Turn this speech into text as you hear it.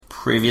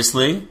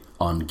Previously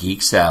on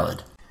Geek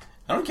Salad.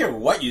 I don't care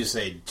what you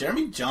say.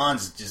 Jeremy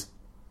Jahns just...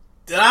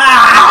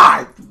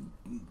 Ah!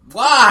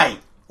 Why?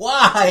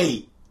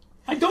 Why?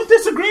 I don't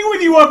disagree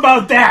with you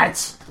about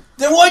that.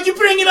 Then why'd you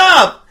bring it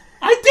up?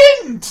 I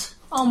didn't.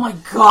 Oh my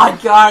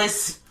god,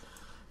 guys.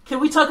 Can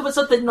we talk about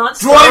something not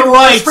Star Droid Wars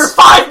rights for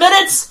 5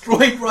 minutes?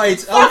 Droid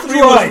rights. Fuck L3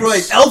 was droids.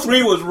 right.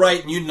 L3 was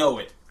right, and you know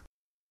it.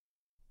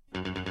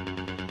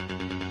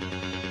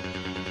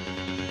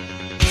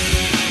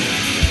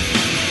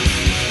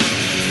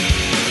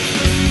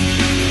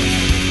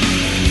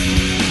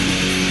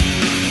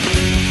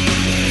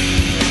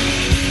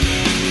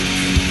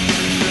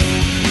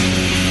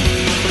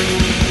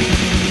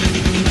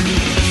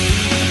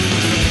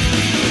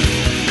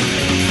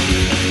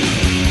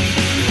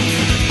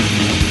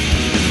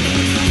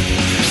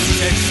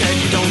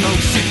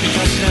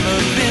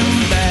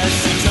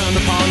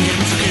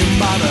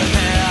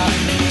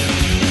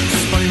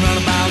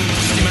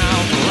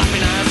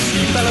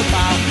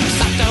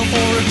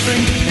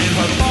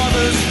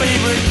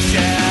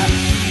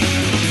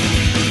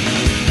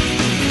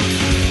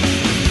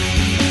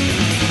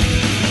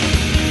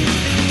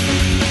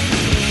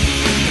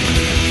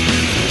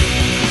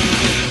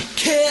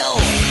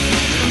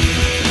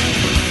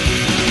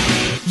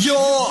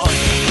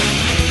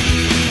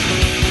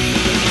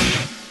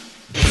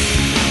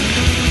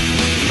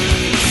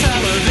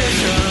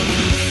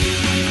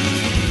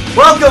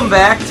 Welcome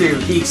back to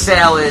Geek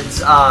Salad's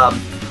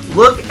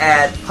look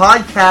at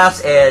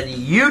podcasts and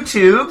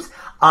YouTubes.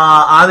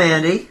 I'm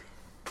Andy.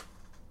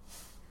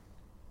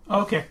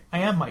 Okay, I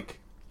am Mike.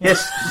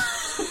 Yes.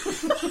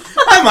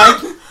 Hi,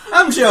 Mike.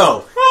 I'm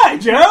Joe. Hi,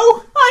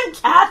 Joe. I'm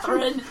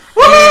Catherine.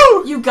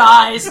 Woo! You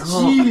guys,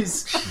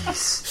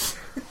 jeez.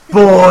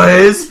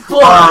 Boys.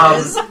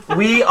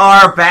 We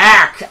are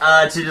back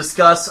to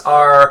discuss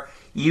our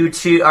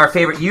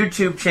favorite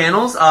YouTube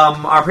channels.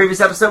 Our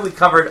previous episode, we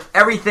covered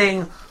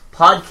everything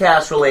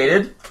podcast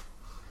related,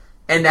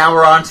 and now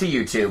we're on to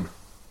YouTube.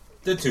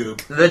 The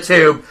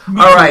tube.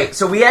 All right,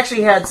 so we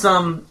actually had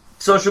some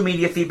social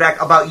media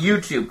feedback about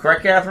YouTube,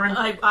 correct, Catherine?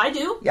 I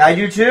do. Yeah, I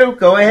do too.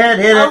 Go ahead,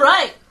 hit it. All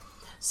right.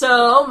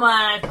 So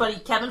my buddy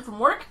Kevin from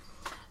work,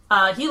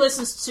 he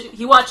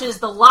watches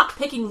The Lock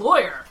Picking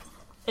Lawyer.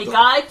 A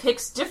guy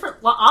picks different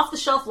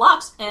off-the-shelf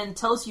locks and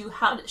shows you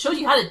how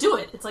to do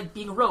it. It's like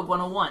being a rogue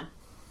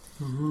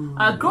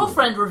 101.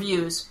 Girlfriend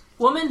reviews.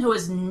 Woman who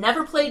has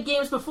never played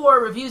games before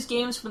reviews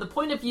games from the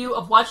point of view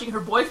of watching her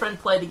boyfriend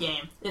play the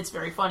game. It's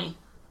very funny.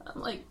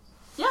 I'm like,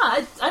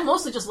 yeah, I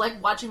mostly just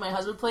like watching my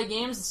husband play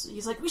games.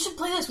 He's like, we should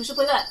play this, we should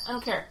play that. I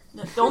don't care.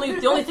 The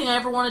only thing I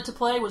ever wanted to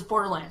play was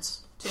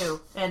Borderlands 2,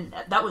 and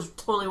that was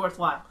totally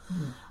worthwhile.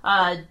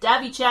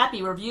 Davy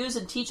Chappie reviews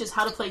and teaches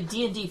how to play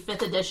D&D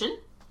 5th edition.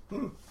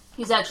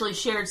 He's actually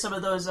shared some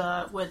of those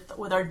with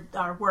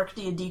our work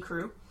D&D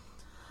crew.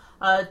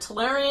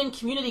 Tolarian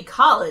Community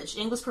College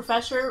English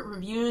professor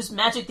reviews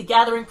Magic the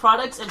Gathering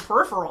products and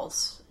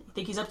peripherals. I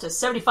think he's up to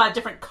 75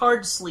 different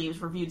card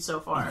sleeves reviewed so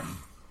far.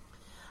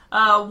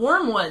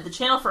 Wormwood, the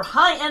channel for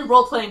high-end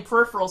role-playing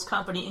peripherals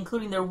company,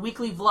 including their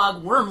weekly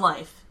vlog Worm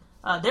Life.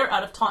 They're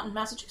out of Taunton,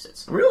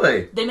 Massachusetts.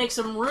 Really? They make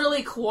some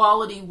really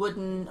quality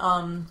wooden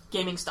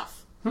gaming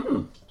stuff.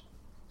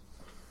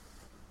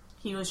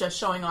 He was just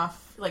showing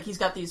off, like, he's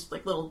got these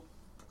like little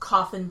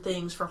coffin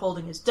things for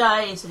holding his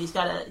dice, and he's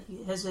got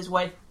his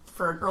wife,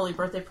 for an early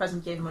birthday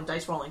present, gave him a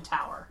dice rolling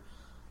tower.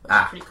 Which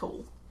is pretty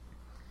cool.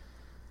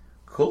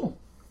 Cool.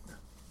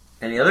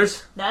 Any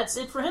others? That's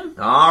it for him.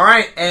 All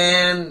right,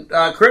 and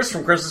Chris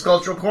from Chris's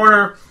Cultural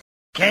Corner.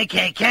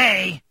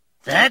 KKK?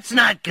 That's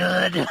not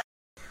good.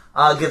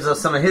 Gives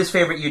us some of his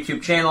favorite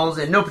YouTube channels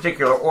in no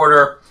particular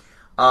order.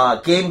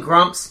 Game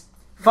Grumps,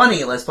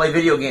 Funny Let's Play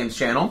Video Games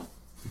channel.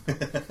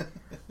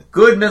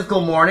 Good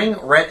Mythical Morning,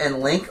 Rhett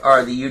and Link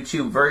are the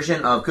YouTube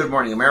version of Good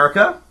Morning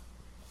America.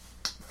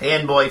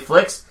 Fanboy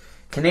Flicks,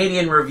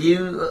 Canadian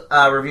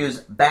reviews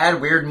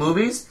bad, weird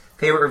movies.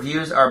 Favorite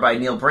reviews are by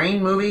Neil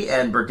Breen movie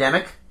and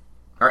Birdemic.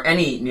 Or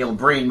any Neil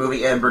Breen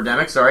movie and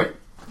Birdemic, sorry.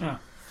 Yeah.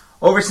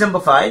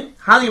 Oversimplified,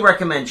 highly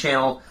recommend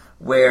channel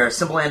where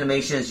simple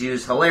animation is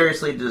used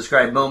hilariously to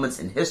describe moments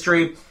in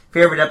history.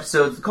 Favorite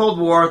episodes, The Cold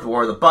War, The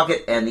War of the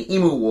Bucket, and The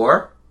Emu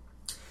War.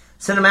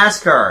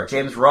 Cinemassacre,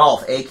 James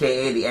Rolfe,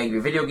 a.k.a. the Angry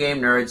Video Game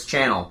Nerds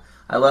channel.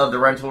 I love the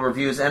rental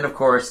reviews and, of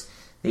course,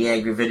 the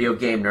Angry Video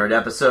Game Nerd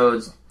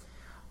episodes.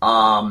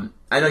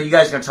 I know you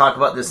guys are going to talk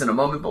about this in a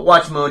moment, but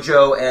Watch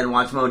Mojo and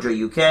Watch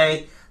Mojo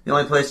UK, the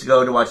only place to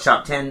go to watch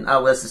top 10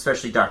 lists,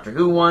 especially Doctor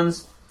Who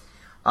ones.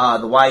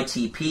 The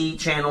YTP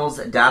channels,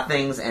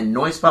 Dathings, and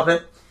Noise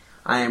Puppet.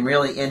 I am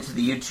really into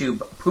the YouTube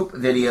poop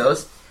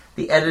videos.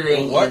 The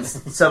editing in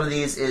some of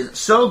these is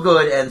so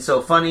good and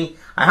so funny.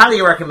 I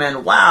highly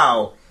recommend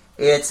Wow.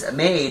 It's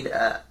made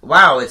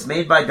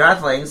by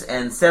Dathings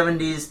and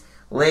 70s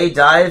Lay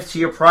Dive to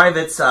Your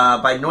Privates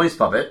by Noise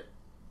Puppet.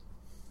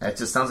 That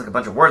just sounds like a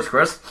bunch of words,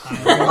 Chris. I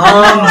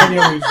have no idea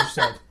what you just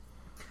said.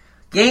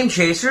 Game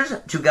Chasers,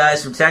 two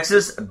guys from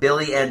Texas,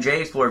 Billy and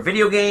Jay, explore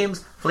video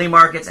games, flea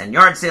markets, and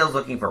yard sales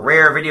looking for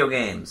rare video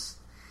games.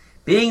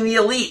 Being the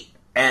Elite,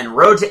 And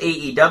Road to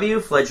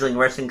AEW, fledgling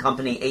wrestling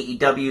company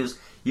AEW's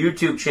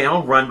YouTube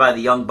channel, run by the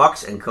Young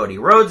Bucks and Cody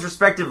Rhodes,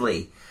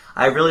 respectively.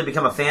 I've really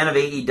become a fan of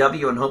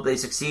AEW and hope they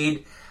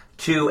succeed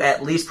to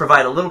at least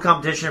provide a little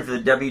competition for the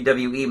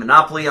WWE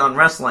monopoly on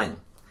wrestling.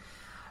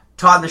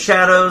 Todd in the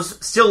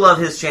Shadows, still love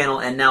his channel,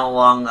 and now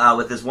along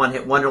with his One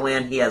Hit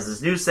Wonderland, he has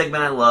this new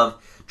segment I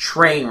love,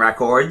 Train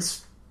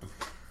Records.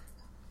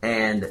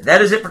 And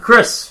that is it for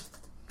Chris.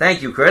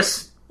 Thank you,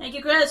 Chris. Thank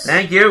you, Chris.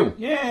 Thank you.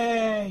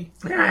 Yay!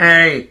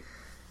 Yay!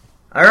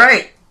 All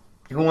right.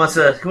 Who wants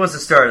to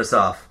start us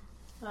off?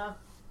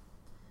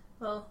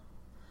 Well,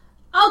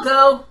 I'll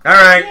go. All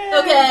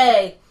right.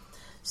 Okay.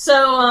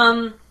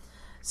 So,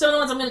 some of the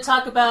ones I'm going to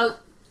talk about,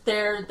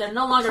 they're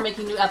no longer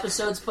making new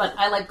episodes, but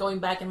I like going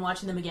back and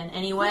watching them again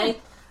anyway.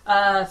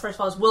 First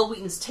of all is Will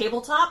Wheaton's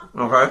Tabletop,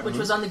 Okay. which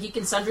was on the Geek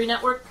and Sundry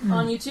Network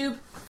on YouTube.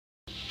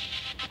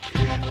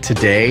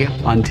 Today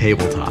on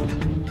Tabletop,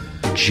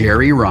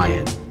 Jerry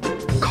Ryan,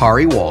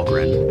 Kari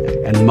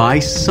Walgren, and my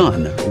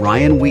son,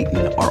 Ryan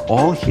Wheaton, are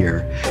all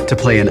here to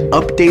play an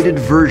updated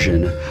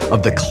version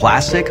of the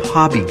classic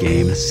hobby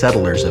game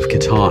Settlers of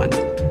Catan.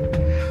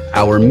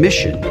 Our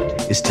mission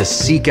is to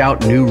seek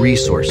out new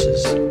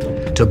resources,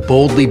 to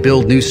boldly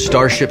build new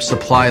starship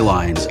supply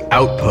lines,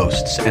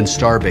 outposts, and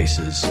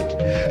starbases,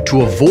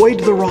 to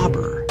avoid the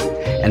robber,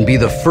 and be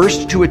the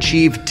first to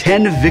achieve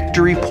 10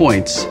 victory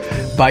points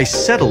by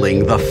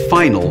settling the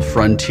final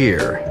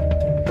frontier.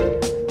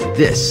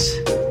 This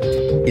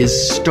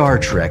is Star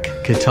Trek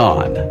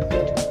Catan.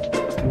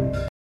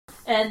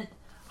 And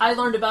I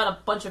learned about a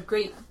bunch of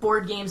great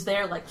board games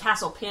there, like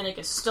Castle Panic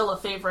is still a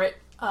favorite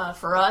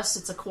for us.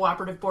 It's a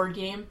cooperative board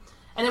game.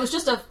 And it was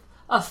just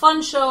a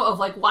fun show of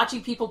like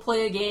watching people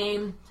play a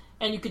game,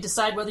 and you could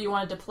decide whether you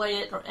wanted to play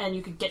it, and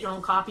you could get your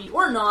own copy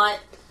or not.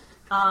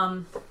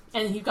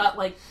 And he got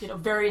like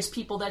various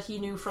people that he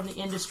knew from the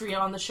industry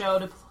on the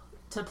show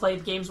to play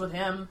games with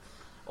him,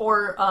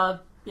 or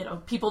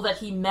people that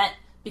he met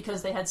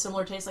because they had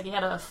similar tastes. Like he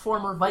had a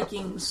former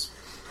Vikings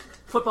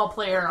football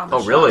player on the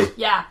show. Oh, really?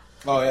 Yeah.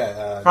 Oh,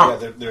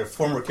 yeah. They're a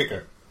former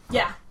kicker.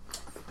 Yeah.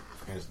 I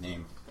forget his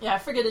name. Yeah, I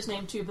forget his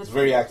name too. But He's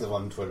very active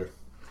on Twitter.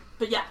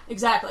 But yeah,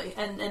 exactly.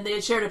 And they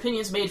had shared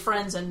opinions, made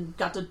friends, and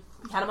had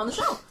him on the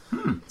show.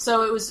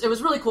 So it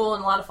was really cool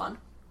and a lot of fun.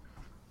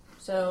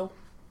 So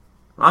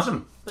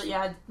Awesome. But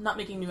yeah, not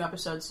making new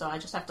episodes, so I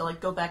just have to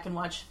like go back and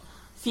watch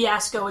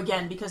Fiasco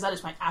again because that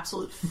is my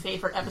absolute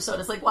favorite episode.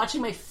 It's like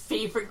watching my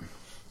favorite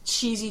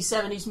cheesy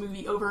 70s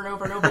movie over and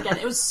over and over again.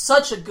 It was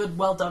such a good,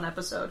 well done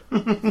episode.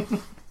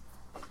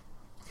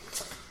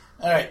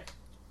 Alright.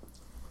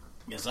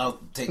 Guess I'll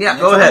take Yeah,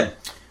 the go next ahead.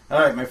 one.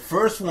 Alright, my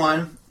first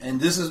one,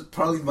 and this is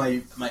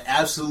probably my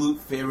absolute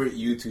favorite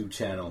YouTube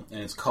channel,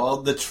 and it's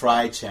called The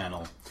Try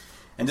Channel.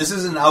 And this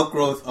is an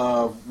outgrowth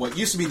of what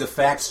used to be the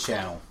Facts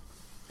Channel,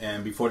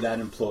 and before that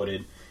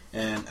imploded.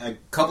 And a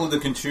couple of the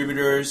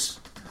contributors,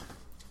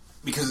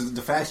 because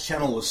the Facts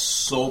Channel was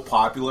so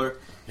popular,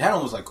 it had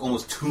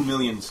almost 2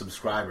 million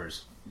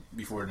subscribers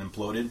before it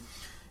imploded.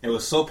 It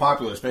was so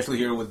popular, especially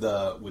here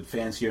with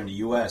fans here in the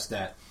U.S.,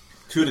 that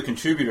two of the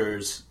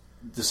contributors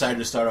decided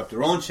to start up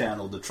their own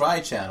channel, the Try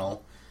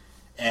Channel,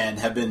 and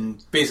have been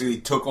basically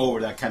took over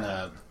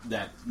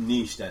that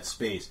niche, that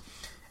space.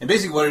 And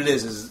basically what it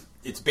is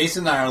it's based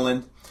in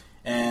Ireland,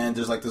 and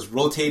there's like this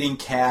rotating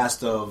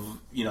cast of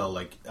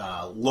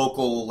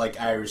local like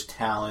Irish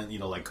talent,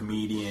 like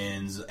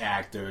comedians,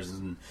 actors,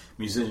 and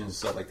musicians and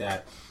stuff like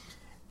that.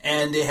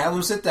 And they have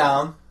them sit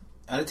down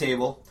at a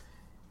table,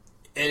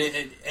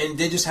 and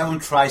they just have them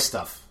try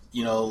stuff,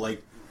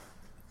 like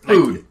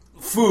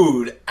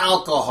food,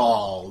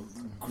 alcohol,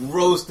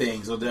 gross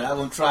things. Or they'll have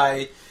them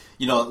try,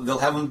 they'll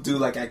have them do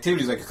like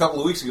activities. Like a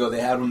couple of weeks ago,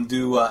 they had them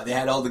do. They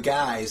had all the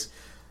guys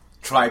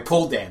try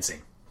pole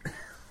dancing,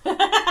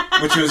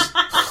 which was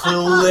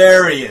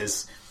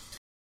hilarious.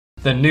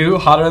 The new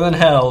hotter than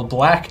hell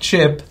black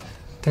chip.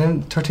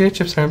 Damn, tortilla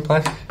chips aren't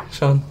black,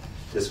 Sean.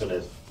 This one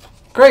is.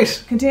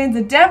 Great. Contains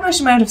a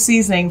devilish amount of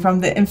seasoning from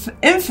the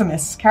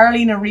infamous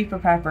Carolina Reaper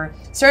pepper,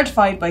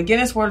 certified by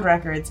Guinness World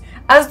Records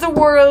as the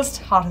world's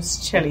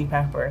hottest chili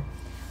pepper.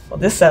 Well,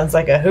 this sounds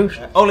like a hoot.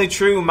 Only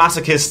true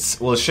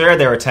masochists will share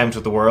their attempt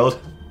with the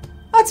world.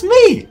 That's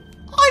me!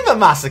 I'm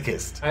a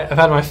masochist! I've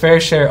had my fair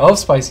share of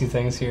spicy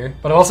things here,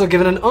 but I've also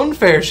given an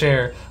unfair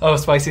share of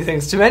spicy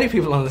things to many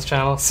people on this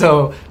channel,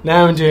 so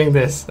now I'm doing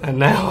this, and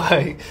now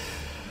I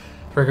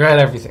regret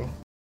everything.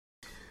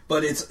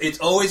 But it's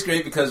always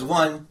great because you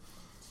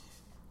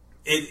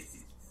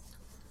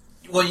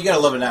gotta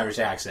love an Irish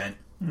accent.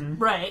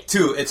 Right.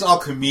 Two, it's all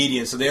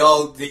comedians, so they're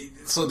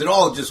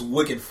all just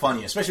wicked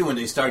funny, especially when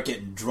they start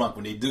getting drunk.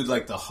 When they do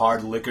like the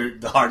hard liquor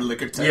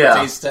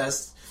taste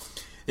test,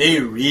 they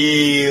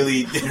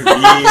really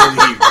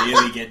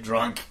get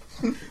drunk.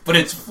 But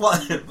it's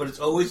fun. But it's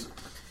always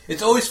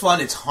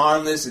fun. It's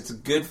harmless. It's a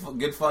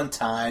good fun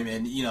time,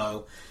 and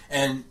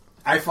and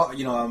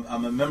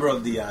I'm a member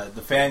of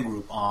the fan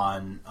group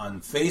on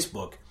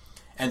Facebook.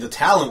 And the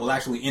talent will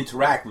actually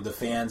interact with the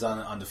fans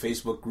on the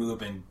Facebook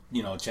group and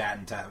chat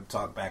and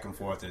talk back and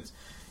forth.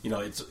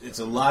 It's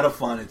a lot of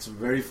fun. It's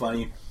very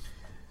funny.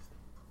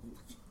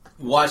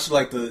 watch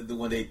like the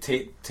when they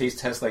taste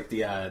test like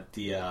the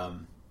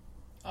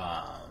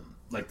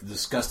like the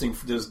disgusting.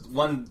 There's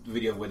one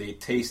video where they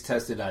taste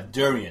tested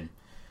durian,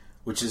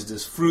 which is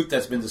this fruit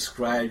that's been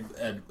described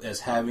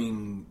as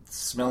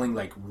smelling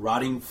like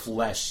rotting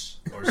flesh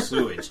or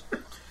sewage.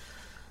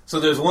 So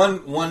there's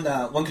one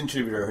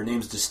contributor. Her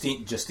name's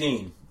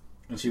Justine,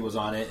 and she was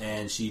on it,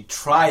 and she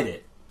tried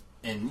it,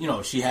 and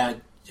she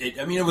had it.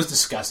 I mean, it was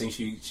disgusting.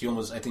 She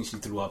almost, I think she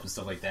threw up and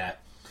stuff like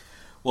that.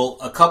 Well,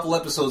 a couple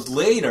episodes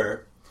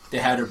later, they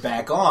had her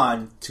back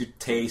on to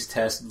taste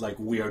test like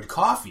weird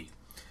coffee.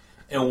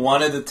 And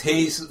one of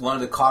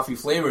the coffee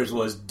flavors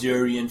was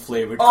durian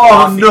flavored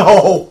coffee. Oh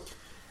no!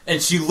 And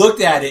she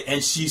looked at it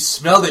and she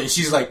smelled it and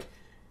she's like,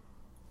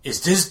 "Is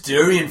this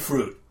durian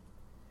fruit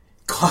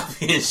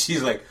coffee?" And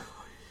she's like,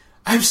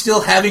 "I'm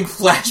still having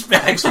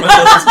flashbacks from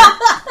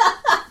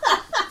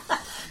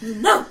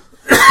this." No.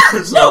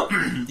 So,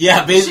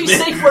 yeah, basically, she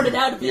safe worded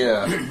out of it.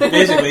 Yeah,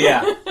 basically,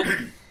 yeah.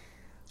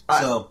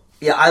 So.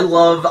 Yeah, I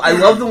love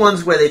the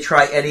ones where they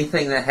try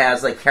anything that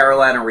has like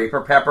Carolina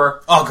Reaper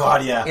pepper. Oh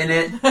God, yeah. In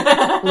it,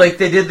 like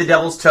they did the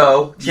Devil's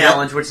Toe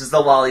challenge, which is the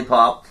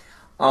lollipop.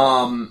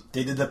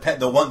 They did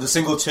the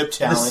single chip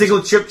challenge. The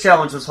single chip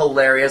challenge was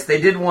hilarious.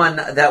 They did one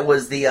that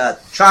was the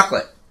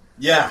chocolate.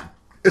 Yeah,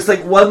 it's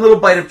like one little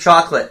bite of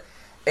chocolate,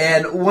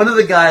 and one of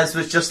the guys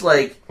was just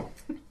like,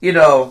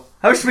 I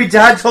wish my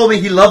dad told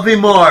me he loved me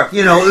more.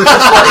 It was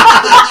just like.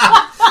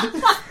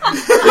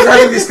 They're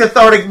having these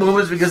cathartic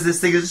moments because this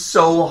thing is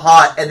so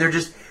hot, and they're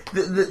just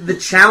the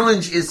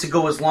challenge is to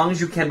go as long as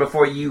you can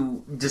before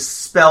you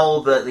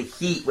dispel the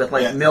heat with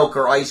like milk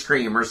or ice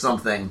cream or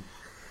something.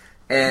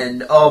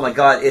 And oh my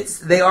god,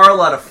 they are a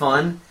lot of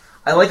fun.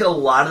 I like a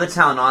lot of the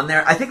talent on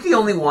there. I think the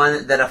only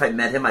one that if I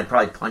met him I'd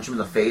probably punch him in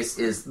the face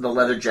is the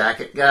leather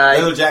jacket guy.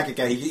 Leather jacket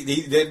guy.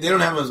 They don't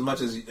have him as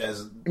much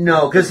as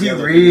no, because he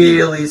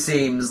really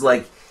seems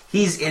like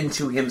he's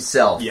into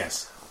himself.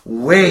 Yes,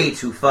 way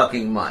too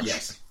fucking much.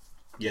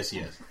 Yes, he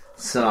is.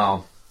 So,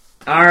 all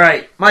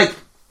right, Mike.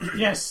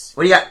 Yes.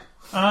 What do you got?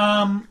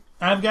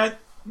 I've got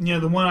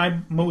the one I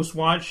most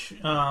watch,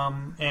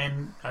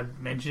 and I've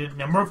mentioned it a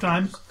number of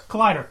times.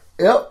 Collider.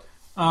 Yep.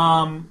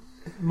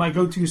 My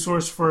go-to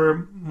source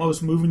for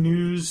most movie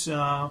news.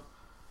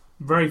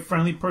 Very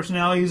friendly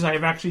personalities.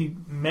 I've actually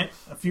met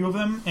a few of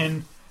them,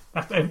 and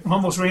I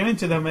almost ran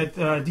into them at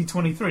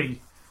D23.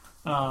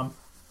 It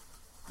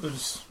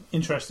was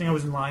interesting. I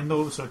was in line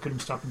though, so I couldn't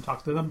stop and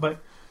talk to them, but.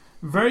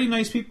 Very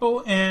nice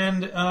people,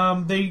 and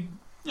they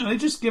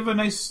just give a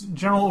nice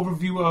general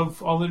overview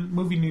of all the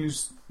movie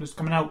news that's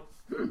coming out.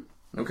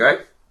 Okay.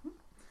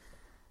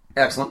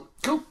 Excellent.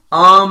 Cool.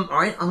 All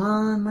right,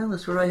 on my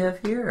list, what do I have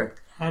here?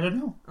 I don't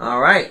know.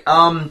 All right.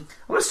 I'm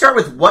going to start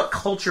with What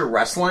Culture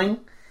Wrestling.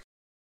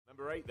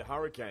 Number 8, the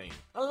Hurricane.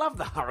 I love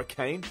the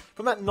Hurricane.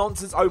 From that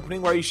nonsense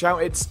opening where he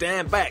shouted,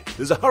 "Stand back,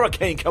 there's a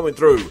hurricane coming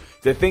through,"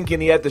 to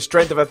thinking he had the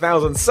strength of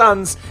 1,000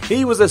 suns,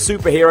 he was a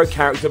superhero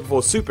character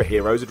before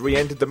superheroes had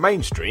re-entered the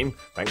mainstream,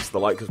 thanks to the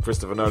likes of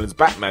Christopher Nolan's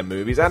Batman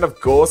movies and,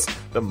 of course,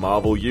 the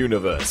Marvel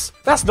Universe.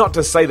 That's not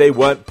to say they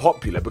weren't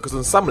popular, because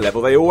on some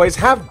level they always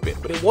have been,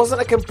 but it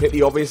wasn't a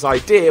completely obvious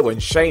idea when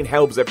Shane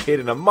Helms appeared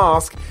in a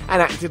mask and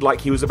acted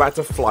like he was about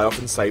to fly off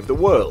and save the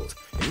world.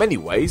 In many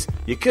ways,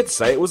 you could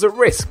say it was a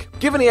risk.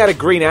 Given he had a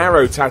Green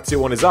Arrow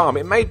tattoo on his arm,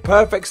 it made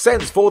perfect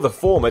sense for the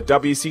former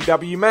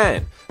WCW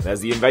man. And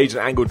as the invasion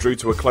angle drew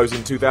to a close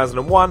in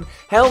 2001,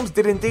 Helms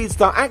did indeed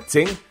start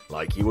acting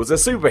like he was a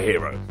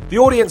superhero. The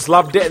audience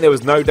loved it and there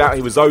was no doubt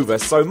he was over,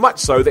 so much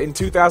so that in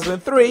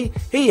 2003,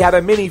 he had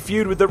a mini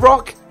feud with The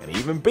Rock and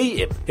even beat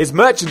him. His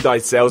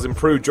merchandise sales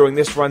improved during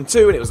this run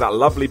too, and it was that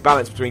lovely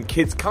balance between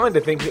kids kind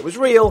of thinking it was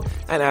real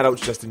and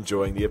adults just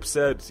enjoying the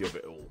absurdity of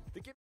it all.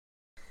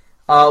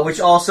 Which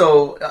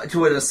also,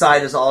 to an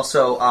aside, is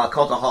also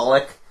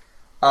Cultaholic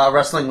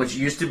Wrestling, which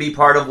used to be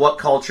part of What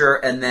Culture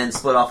and then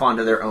split off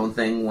onto their own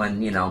thing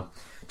when,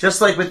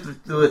 just like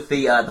with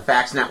the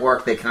Fax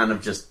Network, they kind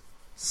of just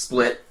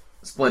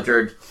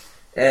splintered,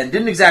 and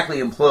didn't exactly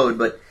implode,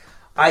 but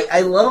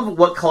I love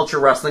What Culture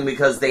Wrestling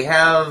because they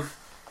have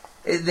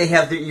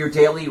your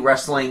daily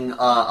wrestling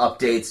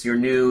updates, your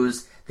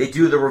news, they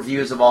do the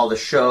reviews of all the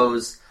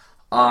shows,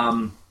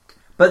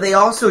 but they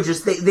also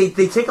just they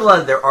take a lot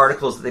of their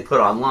articles that they put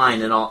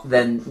online and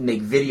then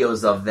make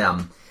videos of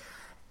them.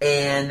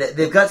 And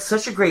they've got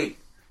such a great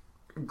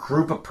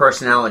group of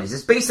personalities.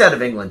 It's based out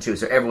of England too,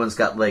 so everyone's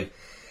got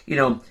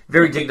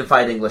very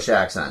dignified English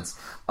accents.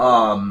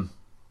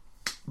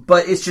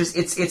 But it's just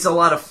it's a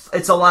lot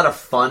of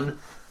fun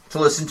to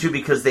listen to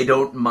because they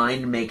don't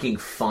mind making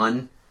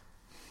fun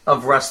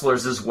of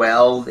wrestlers as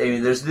well. I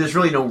mean, there's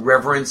really no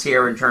reverence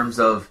here in terms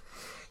of.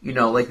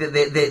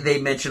 They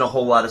mention a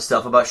whole lot of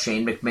stuff about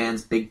Shane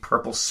McMahon's big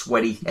purple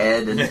sweaty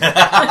head and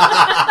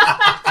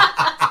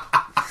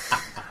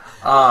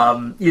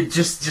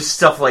just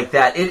stuff like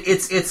that.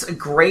 It's a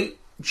great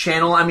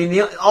channel. I mean,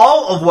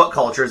 all of What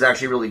Culture is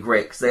actually really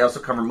great because they also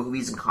cover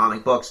movies and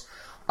comic books.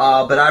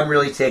 But I'm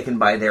really taken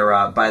by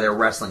their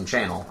wrestling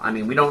channel. I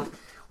mean,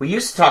 we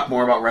used to talk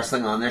more about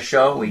wrestling on this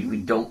show. We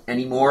don't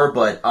anymore,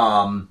 but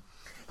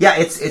Yeah,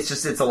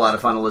 it's a lot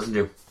of fun to listen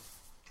to.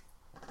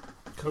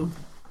 Cool.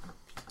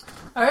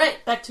 All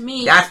right, back to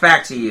me. That's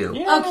back to you.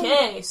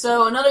 Okay,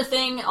 so another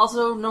thing,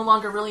 also no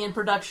longer really in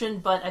production,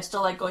 but I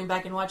still like going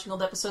back and watching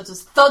old episodes,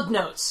 is Thug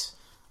Notes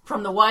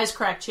from the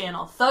Wisecrack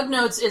channel. Thug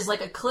Notes is like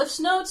a Cliff's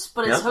Notes,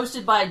 but it's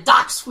hosted by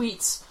Doc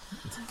Sweets,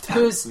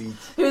 who's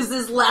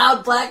this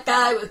loud black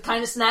guy with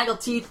kind of snaggle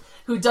teeth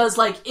who does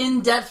like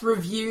in-depth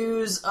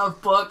reviews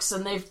of books,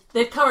 and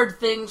they've covered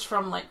things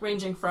from like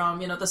ranging from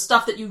the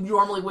stuff that you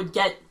normally would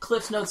get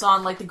Cliff's Notes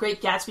on, like The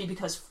Great Gatsby,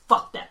 because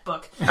fuck that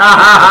book,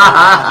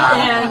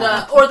 and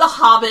or The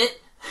Hobbit,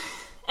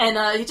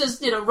 and he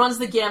just runs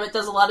the gamut,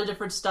 does a lot of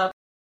different stuff.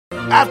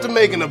 After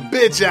making a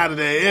bitch out of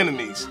their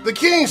enemies, the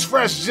king's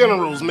fresh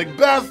generals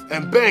Macbeth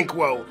and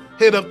Banquo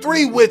hit up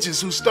 3 witches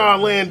who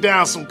start laying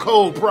down some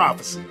cold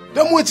prophecy.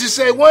 Them witches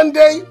say one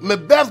day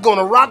Macbeth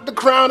gonna rock the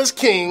crown as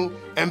king,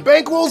 and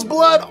Banquo's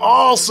blood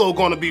also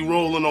gonna be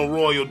rolling on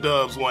royal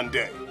doves one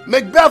day.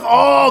 Macbeth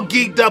all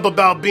geeked up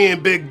about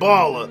being big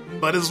baller,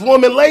 but his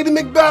woman Lady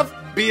Macbeth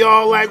be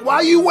all like,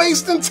 "Why you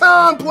wasting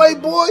time,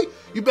 playboy?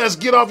 You best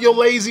get off your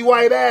lazy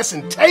white ass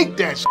and take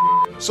that shit."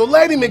 So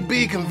Lady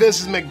McBee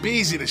convinces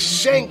McBeezy to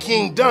shank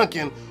King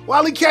Duncan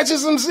while he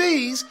catches some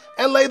Z's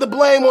and lay the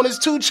blame on his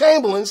 2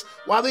 chamberlains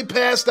while they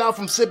passed out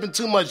from sipping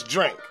too much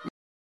drink.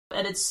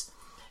 And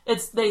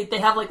they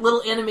have like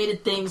little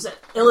animated things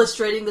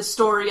illustrating the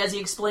story as he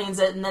explains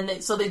it, and then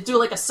they do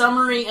like a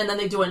summary, and then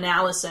they do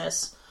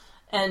analysis,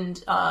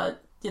 and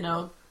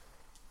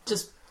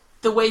just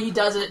the way he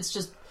does it, it's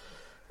just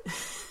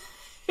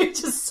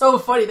it's just so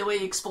funny the way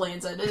he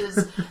explains it.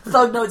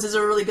 Thug Notes is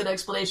a really good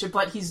explanation,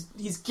 but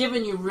he's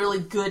given you really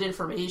good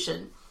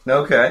information.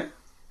 Okay.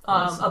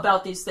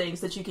 About these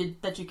things that you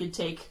could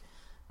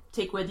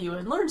take with you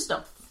and learn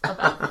stuff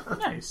about.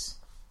 Nice.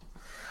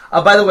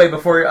 By the way,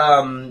 before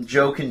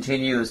Joe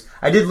continues,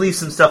 I did leave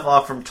some stuff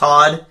off from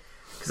Todd,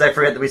 because I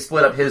forget that we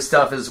split up his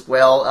stuff as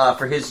well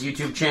for his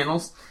YouTube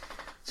channels.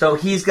 So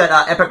he's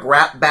got Epic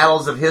Rap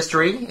Battles of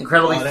History,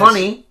 incredibly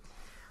funny,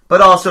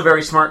 but also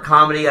very smart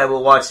comedy. I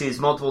will watch these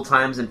multiple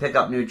times and pick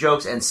up new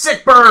jokes, and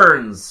sick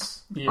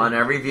burns on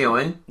every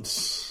viewing.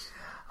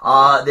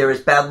 There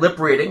is bad lip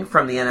reading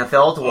from the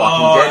NFL to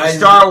Walking Dead to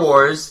Star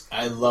Wars.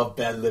 I love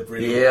bad lip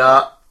reading.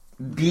 Yeah.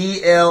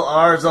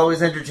 BLR is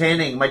always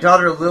entertaining. My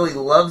daughter Lily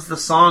loves the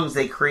songs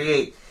they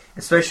create,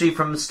 especially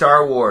from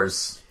Star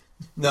Wars.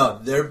 No,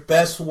 their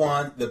best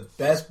one, the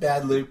best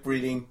bad lip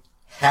reading,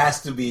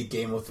 has to be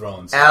Game of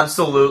Thrones.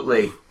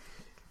 Absolutely.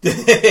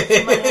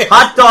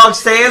 Hot dog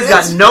stands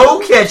got no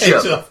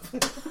ketchup.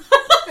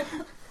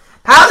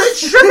 Powdered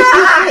sugar!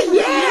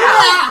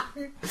 Yeah!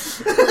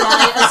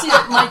 I see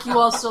that, Mike, you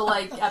also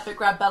like Epic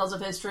Rap Battles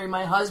of History.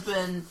 My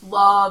husband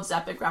loves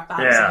Epic Rap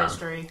Battles of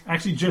History. I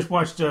actually just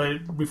watched,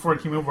 before I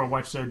came over, I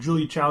watched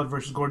Julia Child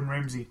versus Gordon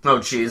Ramsay. Oh,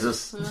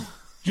 Jesus.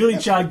 Julia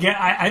Child,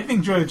 I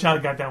think Julia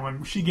Child got that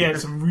one. She got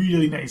some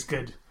really nice,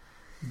 good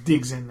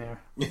digs in there.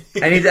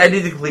 I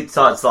need to complete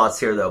Todd's thoughts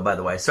here, though, by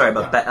the way. Sorry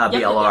about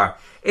BLR.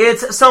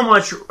 It's so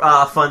much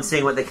fun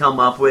seeing what they come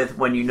up with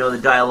when you know the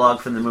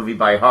dialogue from the movie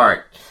by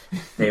heart.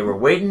 They were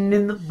waiting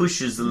in the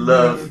bushes of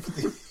love.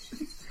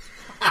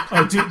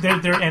 Oh, dude,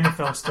 their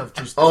NFL stuff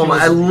just... Oh, my,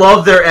 I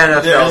love their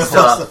NFL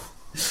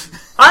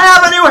stuff. I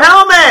have a new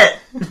helmet!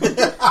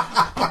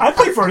 I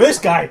play for this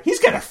guy. He's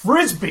got a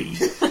Frisbee.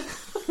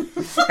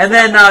 And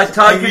then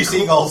Todd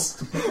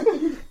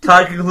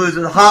concludes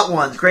with Hot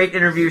Ones. Great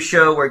interview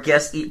show where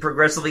guests eat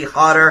progressively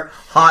hotter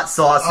hot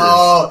sauces.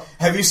 Oh,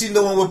 have you seen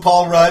the one with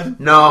Paul Rudd?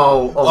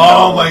 No.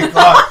 Oh my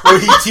God. Where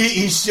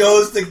he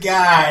shows the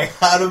guy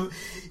how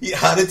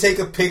to take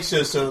a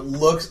picture so it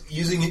looks,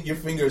 using your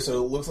finger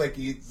so it looks like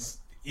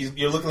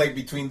you're looking like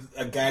between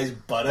a guy's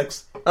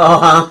buttocks.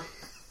 Uh-huh.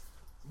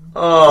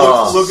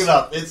 Oh. Look it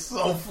up. It's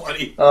so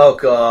funny. Oh,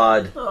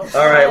 God. All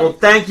right. Well,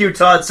 thank you,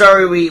 Todd.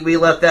 Sorry we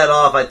left that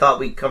off. I thought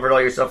we covered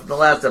all your stuff in the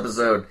last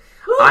episode.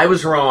 I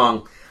was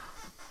wrong.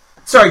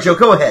 Sorry, Joe.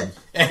 Go ahead.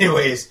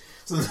 Anyways,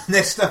 so the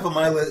next step on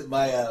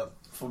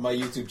for my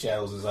YouTube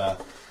channels is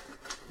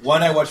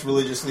one I watch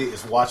religiously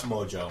is Watch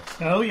Mojo.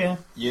 Oh yeah.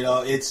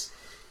 It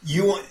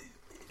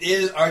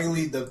is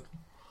arguably the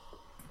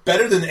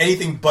better than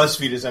anything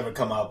BuzzFeed has ever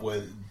come up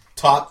with.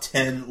 Top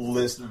 10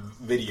 list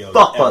videos.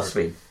 Fuck ever.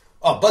 BuzzFeed.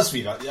 Oh,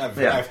 BuzzFeed.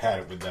 I've had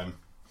it with them.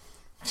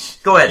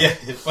 Go ahead.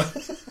 Yeah.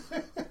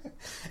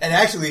 And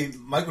actually,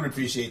 Mike would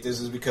appreciate this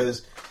is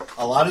because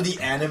a lot of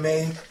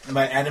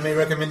my anime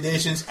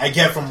recommendations, I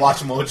get from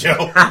Watch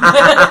Mojo.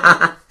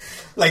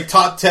 Like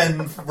top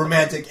 10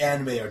 romantic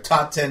anime or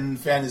top 10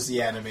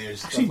 fantasy anime or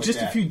stuff Actually,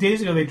 just a few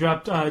days ago, they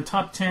dropped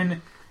top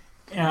 10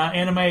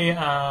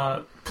 anime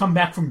come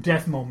back from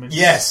death moments.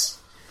 Yes.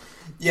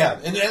 Yeah,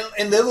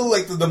 and they're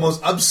like the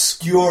most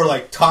obscure,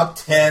 like top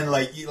 10,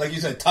 like you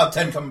said, top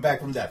 10 coming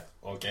back from death.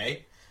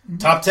 Okay. Mm-hmm.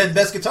 Top 10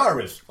 best guitar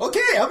riffs.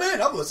 Okay, I'm in.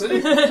 I'm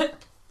listening.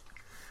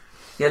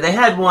 Yeah, they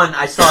had one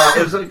I saw.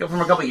 It was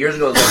from a couple years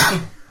ago.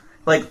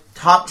 Like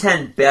top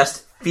 10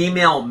 best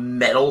female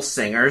metal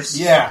singers.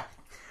 Yeah.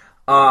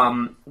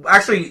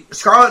 Actually,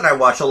 Scarlett and I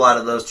watch a lot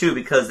of those too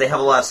because they have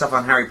a lot of stuff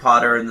on Harry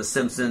Potter and The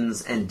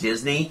Simpsons and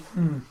Disney.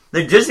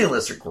 Their Disney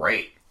lists are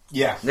great.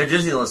 Yeah. Their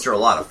Disney lists are a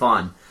lot of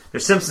fun. Their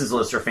Simpsons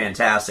lists are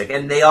fantastic.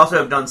 And they also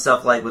have done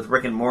stuff like with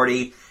Rick and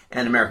Morty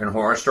and American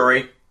Horror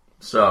Story.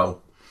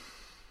 So...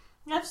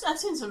 I've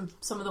seen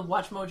some of the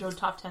Watch Mojo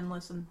top 10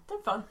 lists, and they're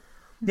fun.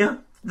 Yeah.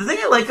 The thing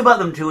I like about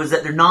them, too, is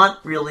that they're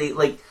not really,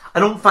 like... I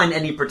don't find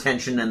any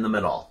pretension in them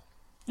at all.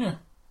 Yeah.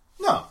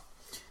 No,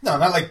 not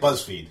like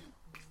BuzzFeed.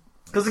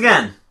 Because,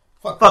 again,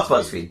 fuck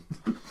BuzzFeed.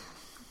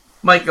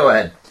 Mike, go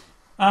ahead.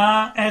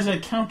 As a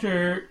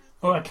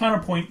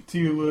counterpoint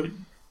to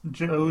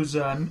Joe's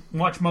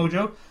Watch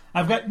Mojo,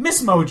 I've got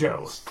Miss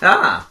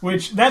Mojo.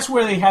 Which, that's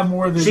where they have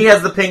more of the... She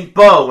has the pink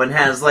bow and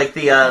has, like,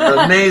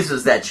 the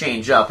mazes that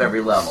change up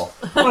every level.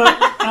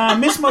 Well,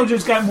 Miss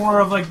Mojo's got more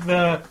of, like,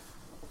 the...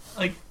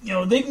 Like, you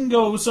know, they can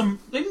go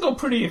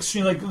pretty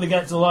extreme. Like, they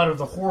got a lot of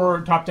the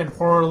top 10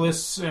 horror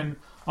lists and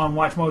on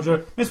Watch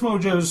Mojo. Miss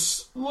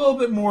Mojo's a little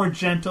bit more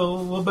gentle,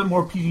 a little bit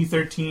more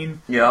PG-13.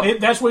 Yeah.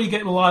 That's where you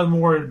get a lot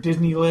more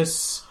Disney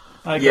lists.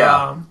 Like,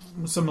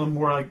 some of the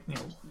more, like, you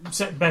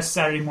know, best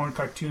Saturday morning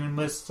cartoon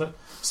lists,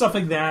 stuff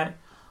like that.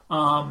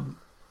 And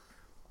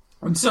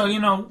so, you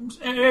know,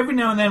 every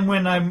now and then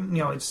when I'm,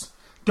 you know, it's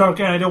dark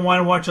and I don't want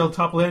to watch a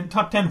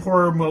top 10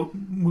 horror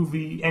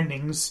movie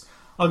endings,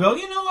 I'll go,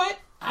 you know what?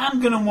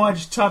 I'm going to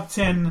watch top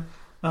 10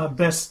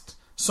 best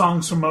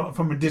songs from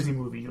a Disney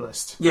movie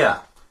list. Yeah.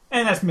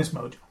 And that's Miss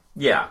Mojo.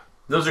 Yeah.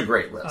 Those are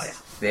great lists. Oh, yeah.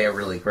 They're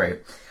really great.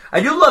 I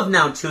do love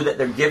now, too, that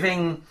they're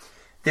giving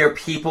their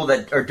people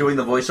that are doing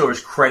the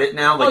voiceovers credit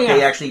now. Like,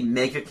 they actually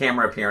make a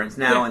camera appearance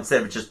now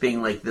instead of just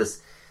being like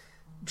this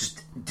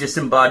just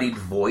disembodied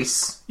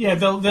voice. Yeah,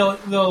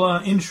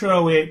 they'll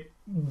intro it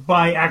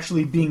by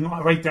actually being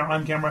right there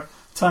on camera,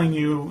 telling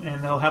you,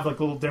 and they'll have like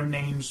their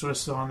names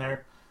listed on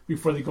there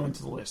before they go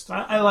into the list.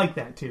 I like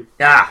that too.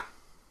 Ah,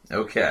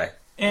 okay.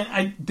 And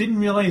I didn't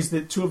realize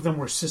that two of them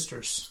were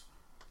sisters.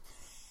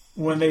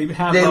 When they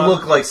have, they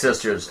look like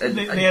sisters. And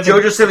Joe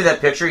just sent me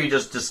that picture you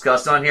just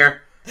discussed on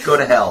here. Go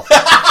to hell.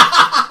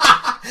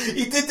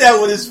 He did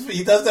that with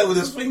he does that with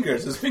his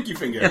fingers, his pinky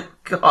finger.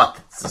 God,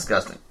 that's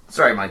disgusting.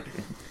 Sorry, Mike.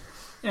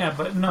 Yeah,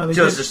 but no,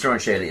 Joe's just throwing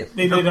shade at you.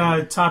 They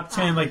did top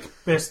 10 like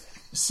best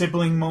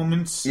sibling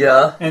moments.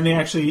 Yeah, and they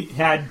actually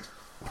had.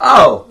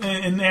 Oh,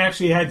 and they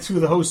actually had two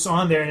of the hosts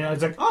on there, and I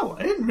was like, oh,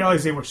 I didn't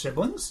realize they were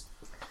siblings.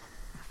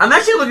 I'm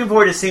actually looking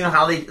forward to seeing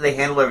how they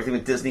handle everything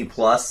with Disney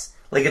Plus.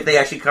 Like if they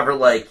actually cover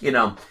like, you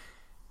know,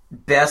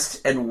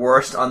 best and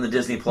worst on the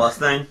Disney Plus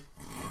thing.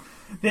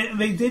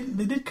 They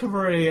did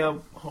cover a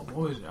what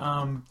was it?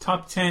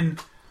 top 10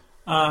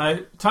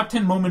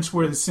 moments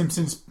where the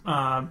Simpsons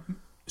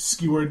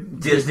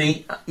skewered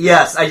Disney.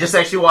 Yes, I just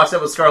actually watched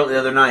that with Scarlett the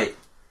other night.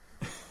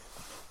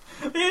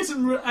 They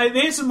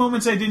had some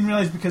moments I didn't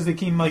realize because they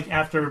came like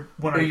after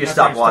when you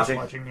stopped watching.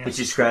 Yeah.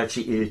 Itchy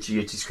scratchy,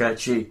 itchy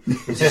scratchy,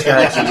 itchy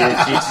scratchy,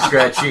 itchy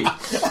scratchy.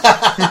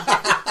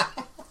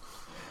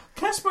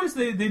 Kind of surprised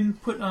they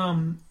didn't put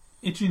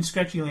Itchy and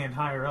Scratchy Land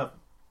higher up.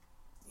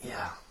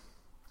 Yeah,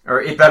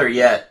 or better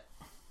yet,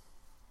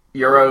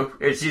 Euro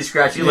Itchy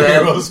Scratchy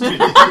Land.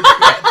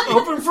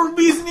 Open for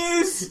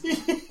business.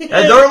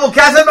 Adorable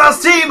cat and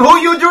mouse team, who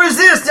you to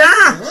resist,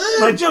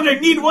 huh? My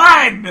children need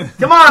wine.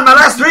 Come on, my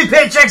last 3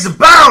 paychecks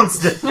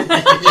bounced.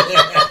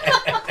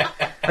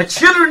 My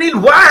children need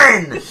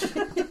wine.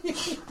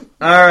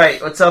 All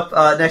right, what's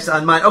up next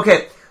on mine?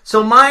 Okay,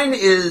 so mine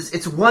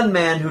it's one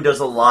man who does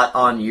a lot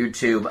on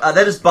YouTube.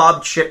 That is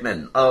Bob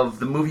Chipman of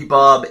the movie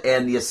Bob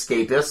and The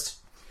Escapist.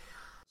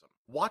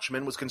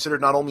 Watchmen was considered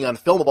not only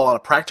unfilmable on a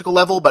practical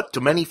level, but to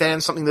many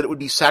fans something that it would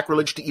be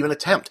sacrilege to even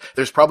attempt.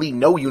 There's probably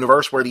no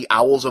universe where the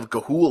owls of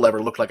Ga'Hoole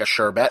ever looked like a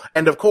sherbet.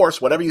 And of course,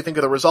 whatever you think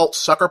of the result,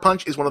 Sucker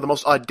Punch is one of the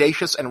most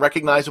audacious and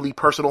recognizably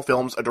personal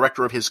films a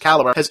director of his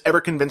caliber has ever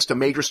convinced a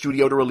major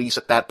studio to release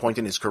at that point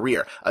in his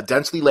career. A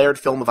densely layered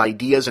film of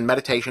ideas and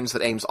meditations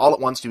that aims all at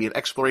once to be an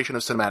exploration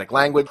of cinematic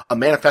language, a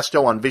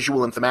manifesto on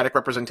visual and thematic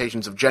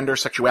representations of gender,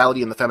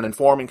 sexuality, and the feminine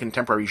form in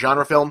contemporary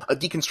genre film, a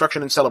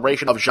deconstruction and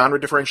celebration of genre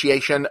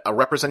differentiation,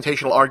 a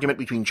representational argument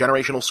between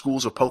generational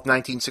schools of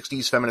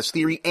post-1960s feminist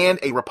theory, and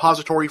a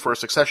repository for a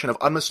succession of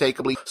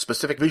unmistakably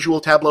specific visual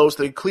tableaus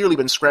that had clearly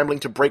been scrambling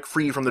to break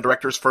free from the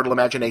director's fertile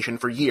imagination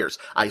for years.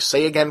 I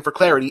say again for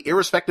clarity,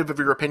 irrespective of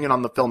your opinion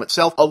on the film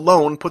itself,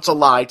 alone puts a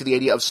lie to the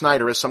idea of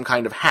Snyder as some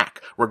kind of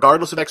hack.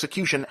 Regardless of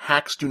execution,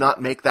 hacks do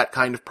not make that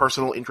kind of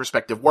personal,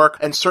 introspective work,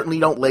 and certainly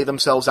don't lay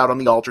themselves out on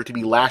the altar to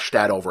be lashed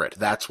at over it.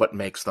 That's what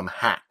makes them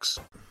hacks.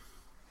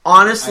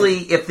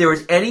 Honestly, if there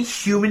was any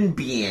human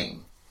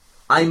being,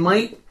 I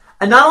might...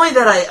 And not only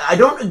that, I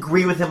don't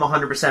agree with him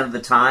 100% of the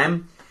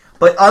time,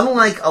 but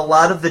unlike a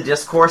lot of the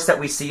discourse that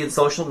we see in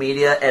social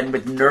media and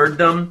with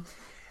nerddom,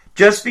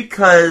 just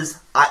because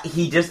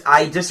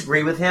I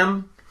disagree with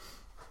him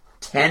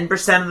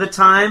 10% of the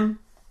time,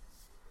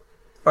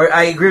 or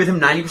I agree with him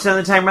 90%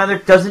 of the time, rather,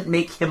 doesn't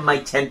make him my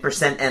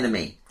 10%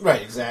 enemy.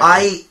 Right,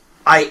 exactly.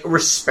 I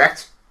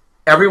respect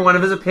every one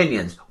of his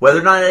opinions. Whether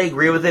or not I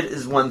agree with it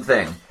is one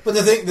thing. But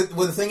the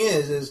thing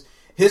is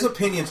his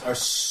opinions are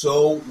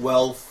so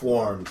well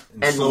formed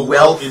and so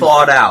well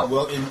thought out.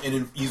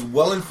 He's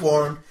well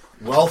informed,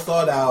 well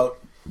thought out,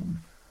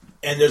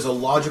 and there's a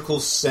logical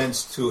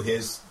sense to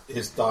his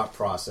thought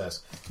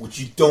process, which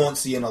you don't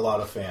see in a lot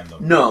of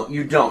fandom. No,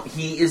 you don't.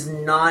 He is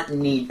not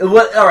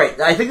all right,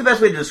 I think the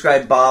best way to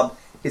describe Bob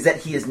is that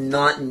he is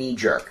not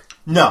knee-jerk.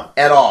 No.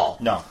 At all.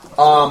 No.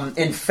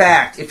 In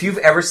fact, if you've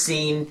ever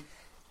seen...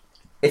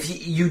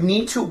 If you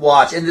need to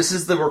watch, and this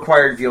is the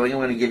required viewing I'm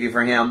going to give you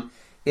for him,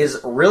 is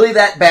Really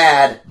That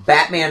Bad?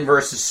 Batman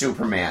vs.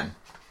 Superman.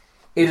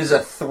 It is a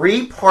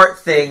 3-part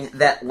thing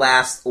that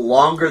lasts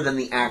longer than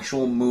the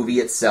actual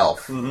movie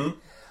itself.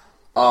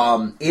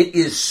 Mm-hmm. It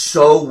is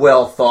so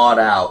well thought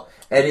out,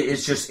 and it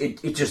is just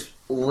it just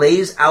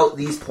lays out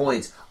these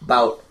points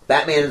about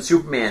Batman and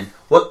Superman.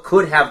 What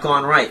could have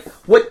gone right?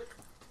 What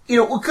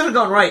could have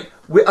gone right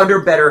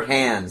under better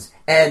hands,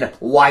 and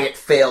why it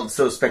failed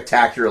so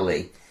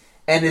spectacularly.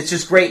 And it's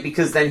just great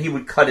because then he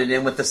would cut it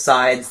in with the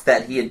sides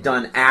that he had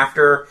done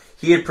after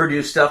he had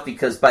produced stuff,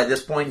 because by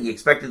this point he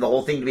expected the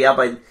whole thing to be out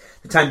by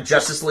the time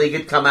Justice League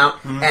had come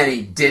out, and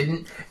he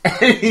didn't.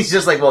 And he's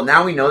just like, well,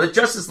 now we know that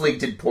Justice League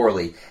did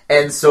poorly.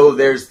 And so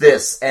there's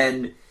this.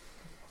 And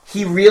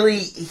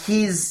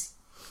he's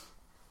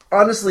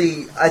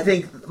honestly, I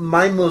think,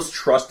 my most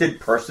trusted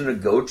person to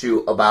go to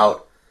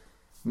about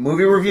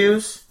movie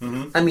reviews.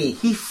 Mm-hmm. I mean,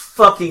 he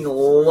fucking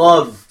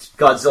loved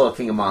Godzilla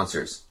King of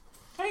Monsters.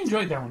 I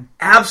enjoyed that one.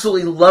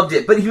 Absolutely loved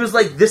it. But he was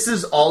like, this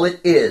is all it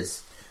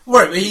is.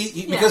 Right,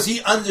 because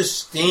he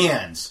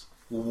understands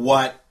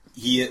what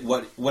it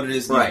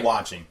is he's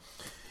watching.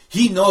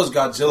 He knows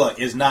Godzilla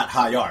is not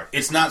high art.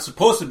 It's not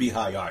supposed to be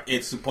high art.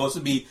 It's supposed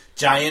to be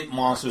giant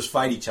monsters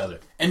fight each other.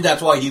 And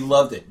that's why he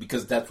loved it,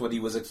 because that's what he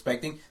was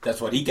expecting.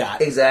 That's what he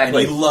got.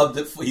 Exactly. And he loved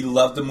it. He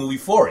loved the movie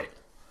for it.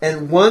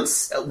 And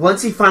once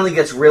he finally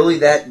gets really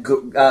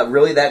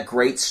that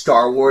great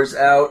Star Wars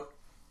out,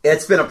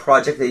 it's been a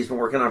project that he's been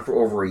working on for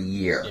over a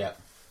year. Yeah.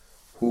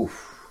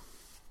 Oof.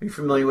 Are you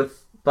familiar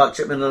with Bob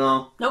Chipman at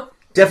all? Nope.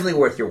 Definitely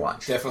worth your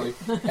watch. Definitely.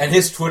 And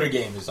his Twitter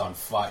game is on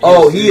fire.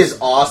 He is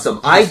awesome.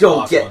 I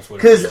don't get...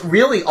 Because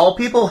really, all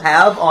people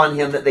have on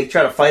him that they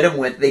try to fight him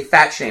with, they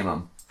fat shame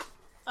him.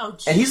 Oh,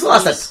 and he's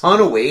lost a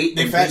ton of weight.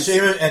 They fat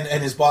shame him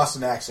and his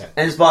Boston accent.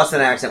 And his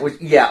Boston accent, which,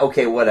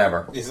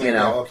 whatever. He's like,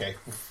 okay.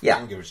 Yeah. I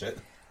don't give a shit.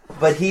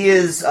 But he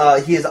is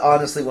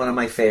honestly one of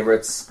my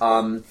favorites.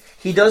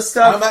 He does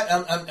stuff...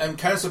 I'm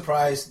kind of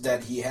surprised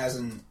that he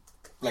hasn't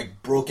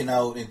broken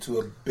out into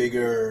a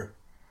bigger...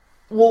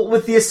 Well,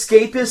 with The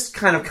Escapist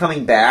kind of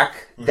coming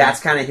back, that's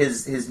kind of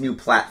his new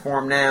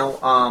platform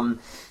now.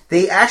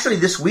 They actually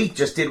this week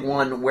just did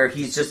one where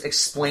he's just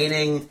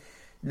explaining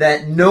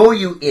that, no,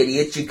 you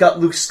idiots, you got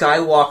Luke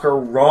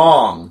Skywalker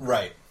wrong.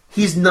 Right.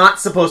 He's not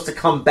supposed to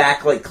come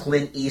back like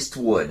Clint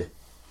Eastwood.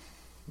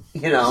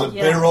 You know?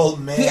 He's a bitter old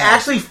man. He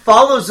actually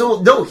follows...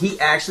 he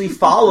actually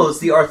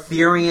follows the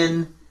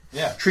Arthurian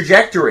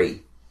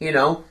trajectory. You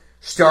know?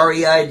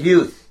 Starry-eyed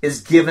youth is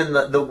given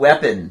the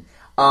weapon...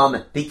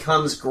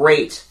 becomes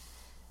great,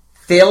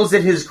 fails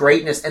at his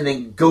greatness, and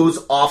then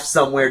goes off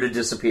somewhere to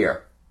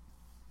disappear.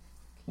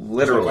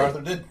 Literally. Like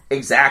Arthur did.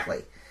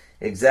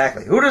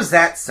 Exactly. Who does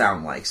that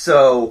sound like?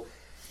 So,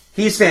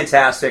 he's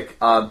fantastic.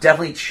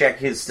 Definitely check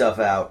his stuff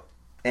out.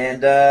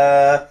 And,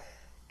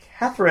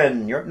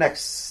 Catherine, you're up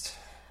next.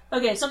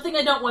 Okay, something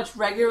I don't watch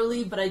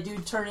regularly, but I do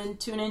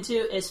tune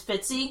into is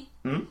Fitzy.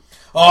 Hmm?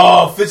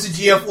 Oh, Fitzy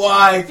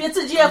GFY.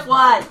 Fitzy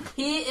GFY.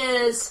 He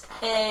is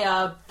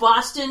a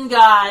Boston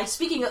guy.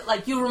 Speaking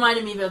of, you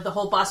reminded me of the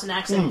whole Boston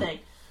accent thing.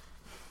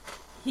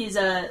 He's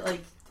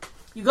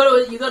you go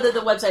to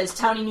the website, it's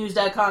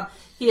townienews.com.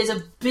 He is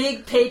a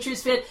big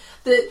Patriots fan.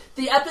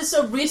 The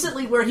episode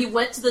recently where he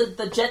went to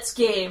the Jets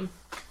game.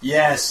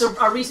 Yes.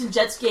 Our recent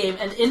Jets game,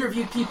 and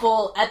interviewed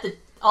people at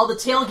all the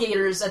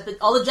tailgaters,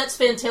 all the Jets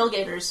fan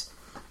tailgaters.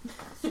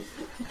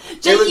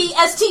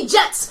 J-E-S-T,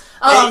 Jets!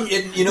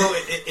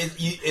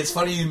 It's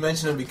funny you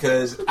mention him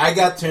because I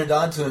got turned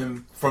on to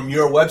him from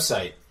your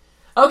website.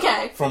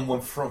 Okay. From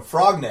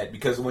Frognet,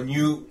 because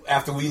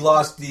after we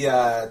lost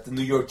the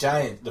New York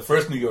Giants, the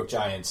first New York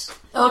Giants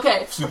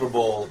Super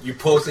Bowl, you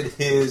posted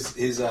his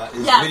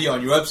video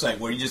on your website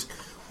where he just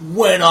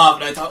went off,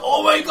 and I thought,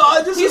 oh my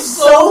god, this is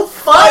so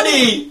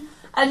funny!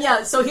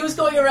 And so he was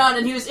going around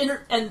and he was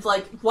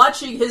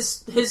watching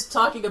his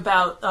talking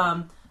about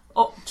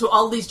to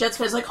all these Jets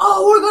fans, we're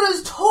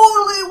gonna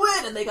totally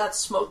win, and they got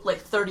smoked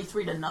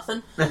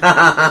 33-0.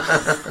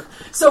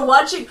 So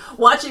watching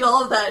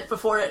all of that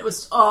before it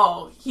was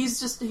he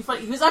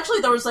was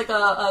actually, there was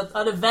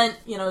an event,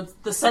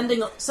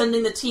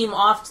 sending the team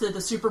off to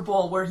the Super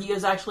Bowl where he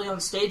was actually on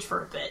stage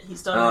for a bit.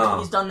 He's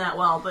done that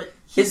well, but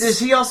does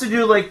he also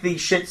do the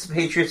shit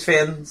Patriots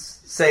fans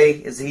say?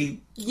 Is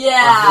he?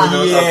 Yeah.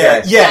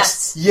 Okay.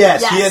 Yes. He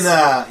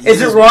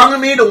is it wrong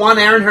of me to want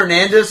Aaron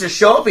Hernandez to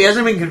show up? He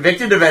hasn't been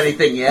convicted of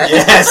anything yet.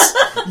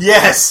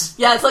 Yes.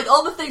 Yeah, it's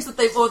all the things that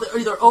they've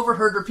either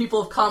overheard or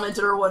people have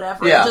commented or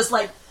whatever. Yeah. Just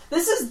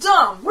This is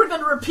dumb. We're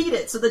going to repeat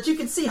it so that you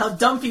can see how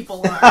dumb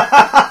people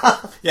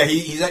are. Yeah,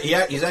 he's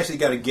actually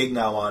got a gig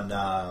now on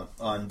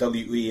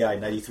WEI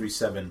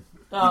 93.7.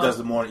 Oh.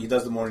 He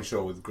does the morning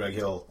show with Greg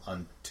Hill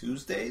on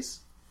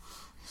Tuesdays.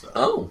 So.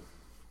 Oh,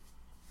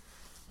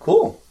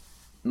 cool,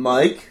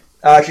 Mike.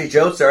 Actually,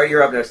 Joe, sorry,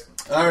 you're up next.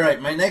 All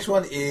right, my next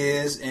one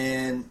is,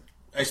 and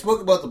I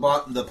spoke about the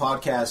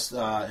podcast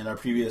in our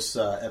previous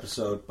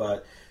episode,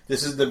 but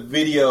this is the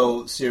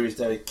video series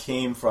that it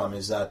came from.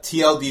 Is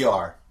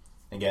TLDR.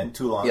 Again,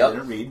 too long. I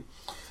didn't read.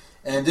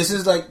 And this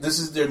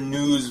is their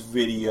news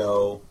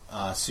video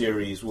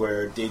series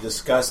where they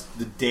discuss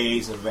the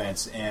day's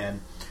events.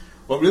 And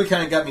what really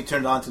kind of got me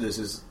turned on to this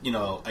is,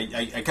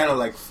 I kind of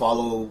like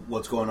follow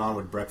what's going on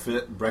with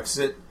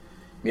Brexit.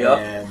 Yeah.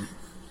 And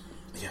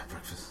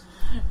breakfast.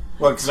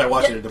 Well, because I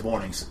watch it in the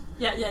mornings.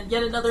 Yeah.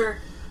 Yet another.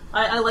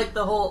 I like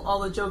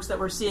all the jokes that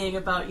we're seeing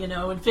about,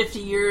 in 50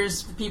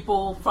 years,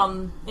 people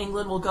from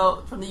England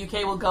from the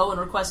UK will go and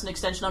request an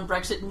extension on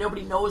Brexit, and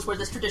nobody knows where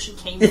this tradition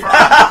came from.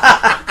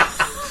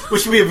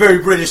 Which would be a very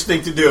British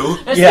thing to do.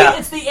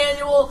 It's the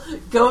annual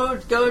go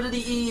to the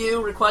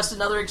EU, request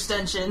another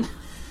extension.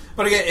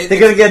 But again, they're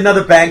going to get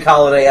another bank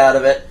holiday out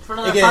of it. For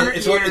another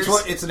 100 years.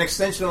 It's an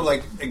extension of,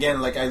 I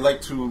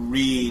like to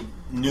read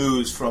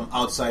news from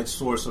outside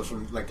sources.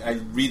 I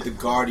read The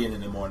Guardian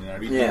in the morning. I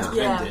read The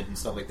Independent and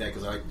stuff like that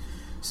because I like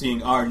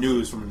seeing our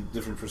news from a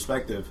different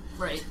perspective.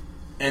 Right.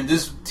 And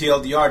this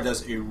TLDR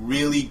does a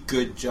really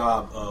good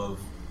job of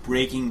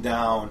breaking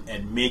down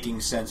and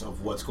making sense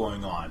of what's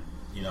going on.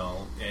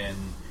 And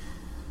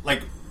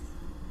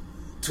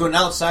to an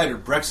outsider,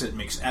 Brexit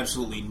makes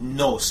absolutely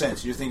no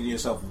sense. You're thinking to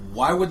yourself,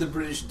 why would the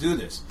British do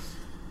this?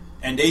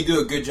 And they do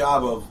a good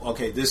job of,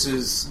 okay, this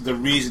is the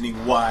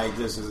reasoning why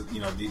this is,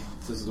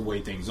 this is the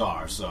way things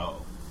are.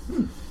 So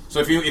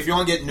if you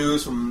want to get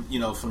news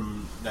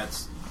from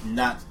that's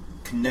not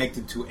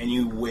connected to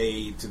any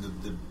way to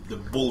the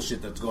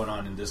bullshit that's going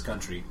on in this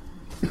country,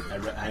 I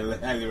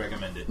highly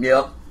recommend it.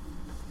 Yep.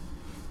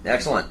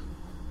 Excellent.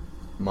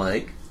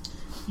 Mike?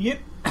 Yep.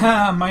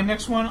 My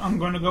next one I'm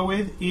going to go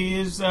with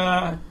is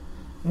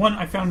one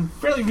I found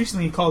fairly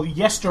recently called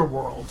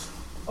Yesterworld.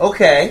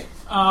 Okay.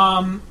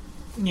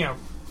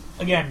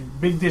 Again,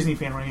 big Disney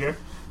fan right here.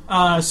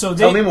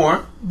 Tell me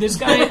more. This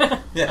guy,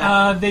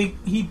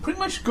 he pretty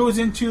much goes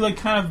into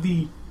kind of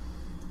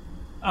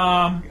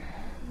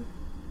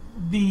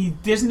the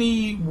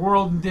Disney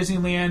World and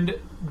Disneyland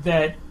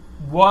that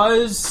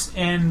was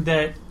and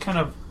that kind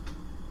of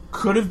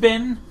could have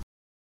been.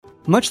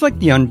 Much like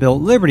the unbuilt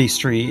Liberty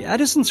Street,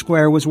 Edison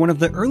Square was one of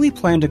the early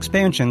planned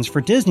expansions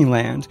for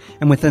Disneyland,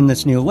 and within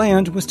this new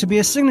land was to be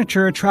a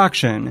signature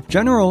attraction,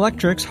 General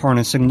Electric's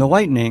Harnessing the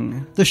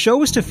Lightning. The show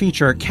was to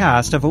feature a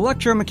cast of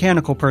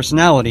electromechanical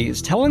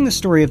personalities telling the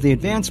story of the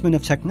advancement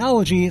of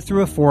technology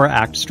through a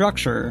 4-act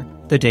structure.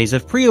 The days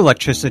of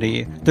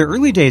pre-electricity, the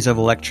early days of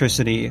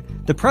electricity,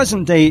 the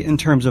present date in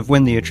terms of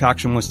when the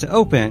attraction was to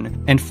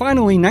open, and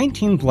finally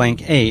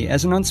 19-blank-8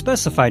 as an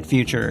unspecified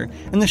future,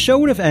 and the show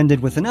would have ended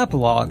with an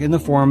epilogue in the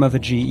form of a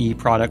GE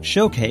product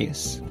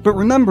showcase. But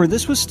remember,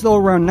 this was still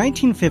around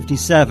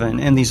 1957,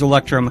 and these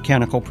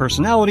electromechanical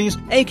personalities,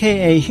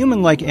 aka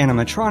human-like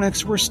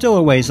animatronics, were still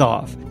a ways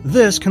off.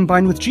 This,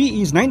 combined with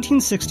GE's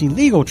 1960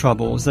 legal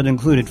troubles that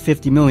included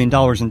 $50 million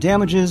in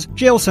damages,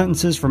 jail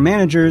sentences for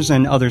managers,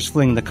 and others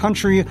fleeing the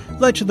country,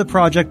 led to the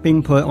project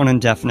being put on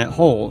indefinite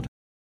hold.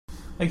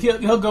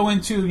 He'll go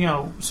into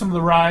some of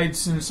the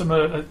rides and some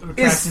of the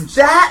attractions. Is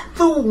that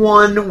the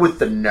one with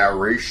the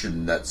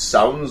narration that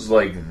sounds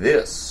like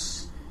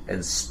this?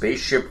 And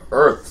Spaceship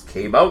Earth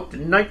came out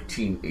in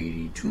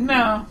 1982.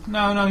 No.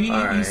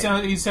 He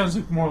sounds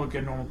like more like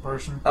a normal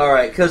person. All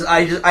right, because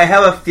I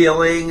have a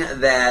feeling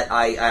that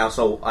I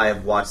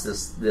have watched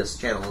this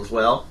channel as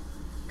well.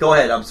 Go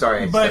ahead. I'm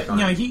sorry. But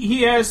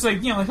he has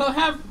he'll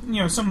have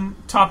some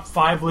top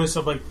 5 lists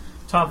of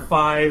top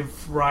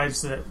 5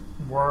 rides that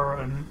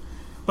were,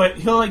 but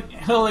he'll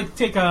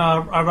take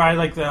a ride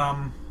like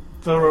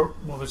the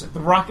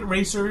Rocket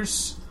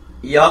Racers.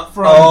 Yep.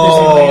 From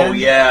Disneyland.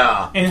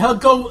 Yeah. And he'll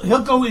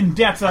go in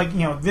depth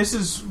this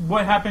is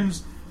what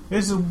happens.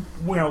 This is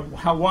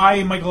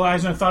why Michael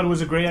Eisner thought it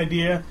was a great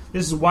idea.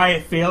 This is why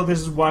it failed. This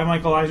is why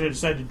Michael Eisner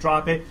decided to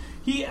drop it.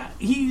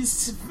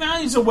 He's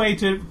found a way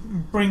to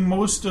bring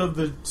most of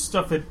the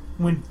stuff that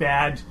went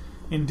bad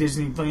in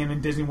Disneyland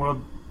and Disney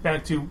World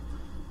back to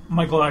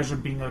Michael Eisner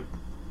being kind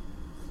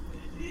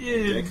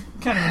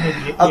of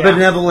an idiot. A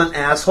benevolent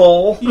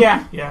asshole.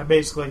 Yeah,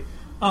 basically.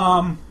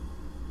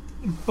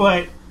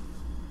 But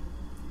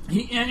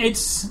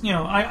it's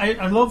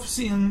I love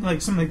seeing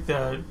some of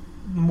the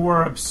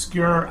more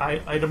obscure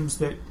items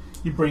that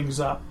he brings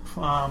up.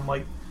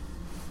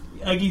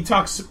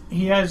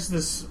 He has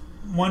this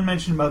one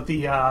mention about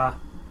the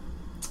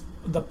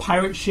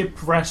pirate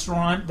ship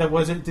restaurant that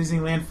was at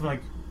Disneyland from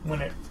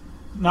when it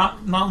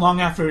not long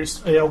after it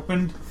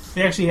opened.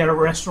 They actually had a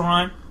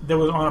restaurant that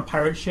was on a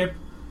pirate ship,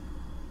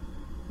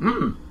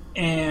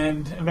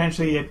 and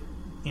eventually it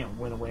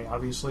went away.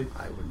 Obviously,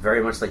 I would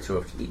very much like to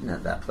have eaten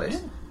at that place.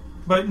 Yeah.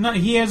 But no,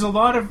 he has a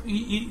lot of.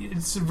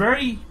 It's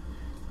very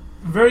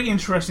very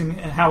interesting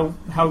how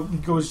he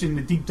goes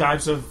into deep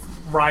dives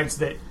of rides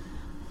that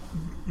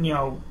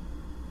were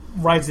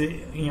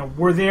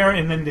there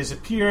and then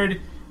disappeared,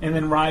 and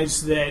then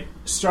rides that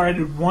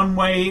started one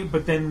way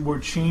but then were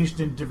changed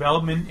in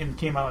development and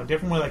came out a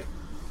different way. Like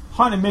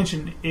Haunted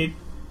mentioned it,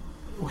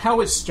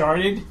 how it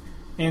started,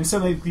 and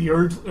some of the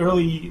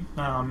early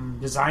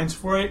designs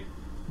for it,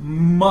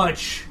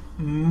 much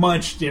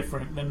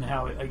different than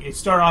how it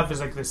started off as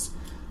like this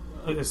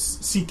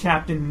sea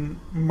captain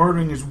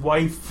murdering his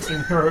wife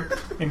and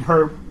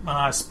her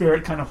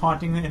spirit kind of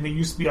haunting it, and there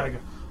used to be like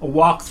a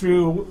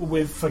walkthrough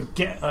with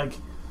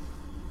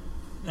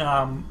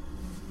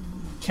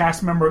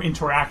cast member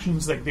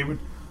interactions, like they would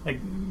like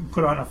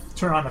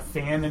turn on a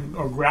fan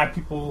or grab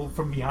people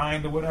from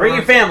behind or whatever. Bring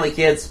your family,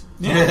 kids.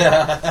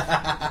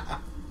 Yeah.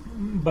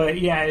 But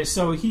yeah,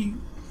 so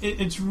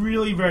it's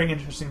really very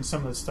interesting,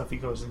 some of the stuff he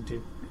goes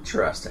into.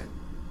 Interesting.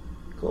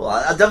 Cool.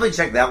 I'll definitely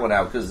check that one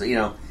out because,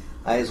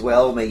 I as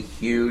well am a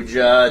huge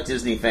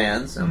Disney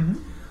fan. So.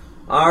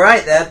 All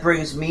right, that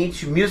brings me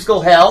to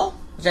Musical Hell,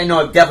 which I know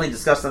I've definitely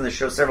discussed on this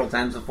show several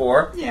times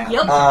before. Yeah.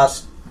 Yep.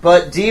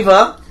 But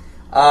Diva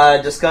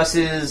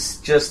discusses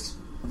just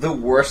the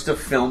worst of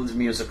filmed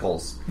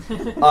musicals.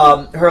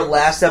 Her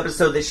last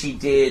episode that she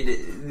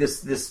did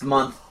this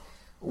month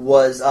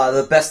was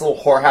The Best Little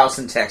Whorehouse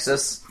in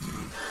Texas,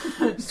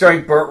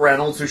 starring Burt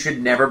Reynolds, who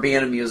should never be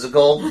in a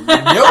musical,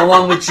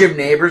 along with Jim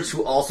Nabors,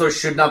 who also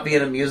should not be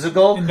in a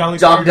musical, Dom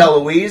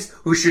DeLuise,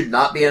 who should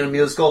not be in a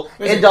musical,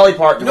 and Dolly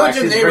Parton, who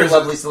actually has a very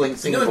lovely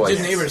singing voice.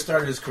 Jim Nabors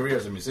started his career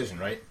as a musician,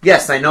 right?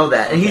 Yes, I know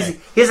that. And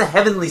he has a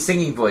heavenly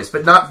singing voice,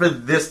 but not for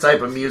this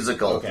type of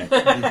musical. Okay.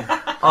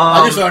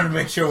 I just wanted to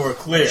make sure we're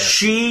clear.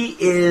 She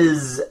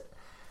is...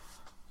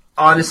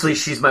 Honestly,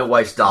 she's my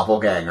wife's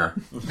doppelganger.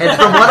 And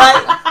from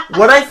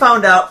what I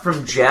found out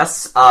from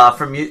Jess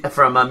from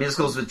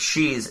Musicals with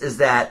Cheese is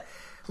that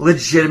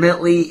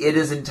legitimately it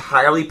is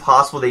entirely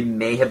possible they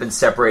may have been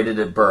separated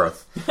at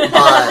birth.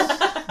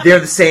 They're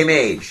the same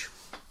age.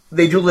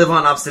 They do live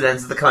on opposite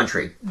ends of the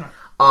country.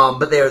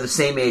 But they are the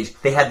same age.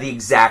 They have the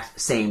exact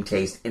same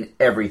taste in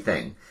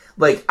everything.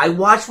 Like, I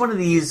watched one of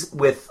these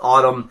with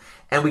Autumn,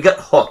 and we got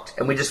hooked,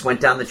 and we just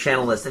went down the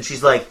channel list, and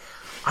she's like,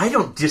 I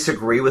don't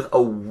disagree with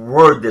a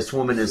word this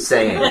woman is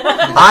saying.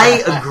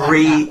 I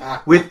agree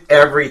with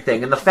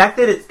everything. And the fact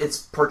that it's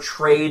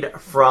portrayed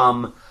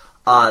from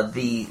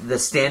the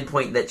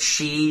standpoint that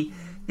she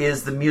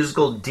is the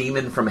musical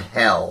demon from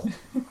hell,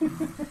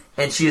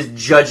 and she is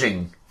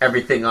judging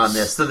everything on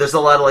this. So there's a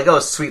lot of like, oh,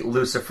 sweet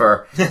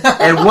Lucifer,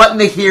 and what in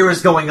the here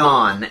is going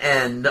on.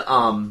 And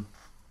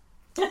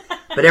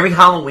but every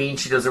Halloween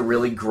she does a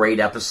really great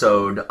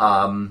episode.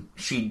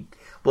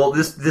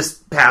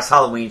 This past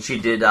Halloween she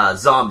did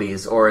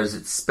Zombies, or as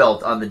it's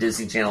spelt on the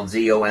Disney Channel,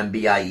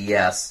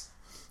 Zombies.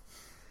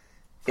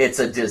 It's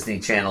a Disney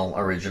Channel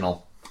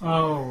original.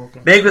 Oh,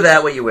 okay. Make with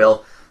that what you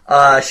will.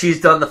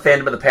 She's done The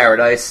Phantom of the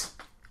Paradise,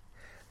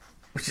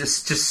 which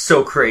is just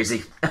so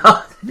crazy.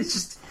 It's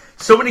just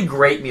so many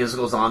great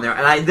musicals on there.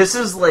 And this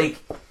is like,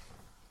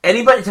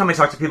 anytime I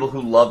talk to people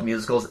who love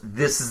musicals,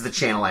 this is the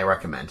channel I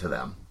recommend to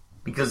them.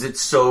 Because it's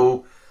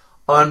so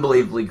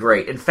unbelievably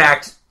great. In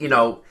fact,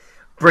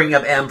 bringing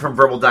up M from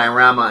Verbal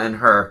Diorama and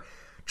her,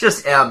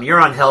 just M, your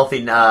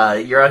unhealthy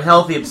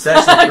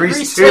obsession with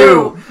Grease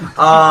 2.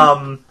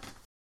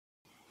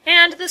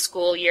 And the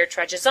school year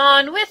trudges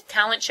on with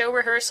talent show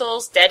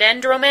rehearsals,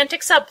 dead-end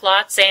romantic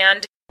subplots,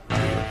 and...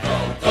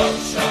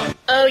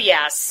 oh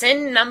yeah,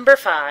 sin number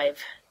 5.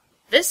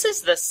 This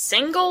is the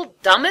single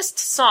dumbest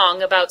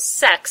song about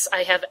sex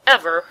I have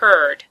ever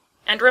heard.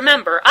 And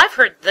remember, I've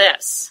heard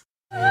this.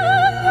 And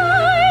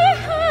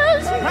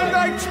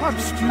I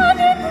touched you,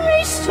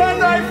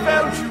 and I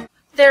felt you.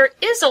 There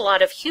is a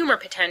lot of humor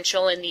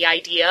potential in the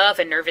idea of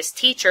a nervous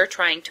teacher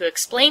trying to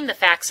explain the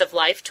facts of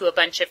life to a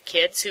bunch of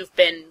kids who've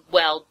been,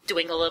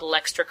 doing a little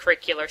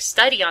extracurricular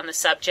study on the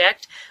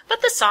subject,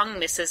 but the song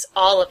misses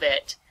all of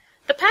it.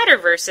 The patter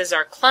verses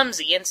are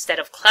clumsy instead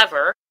of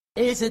clever.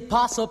 Is it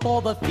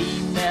possible the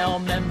female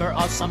member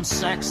of some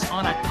sex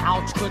on a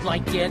couch could,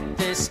 get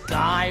this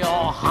guy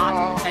all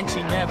hot, and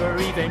she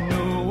never even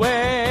knew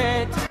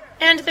it?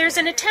 And there's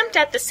an attempt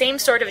at the same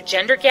sort of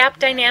gender gap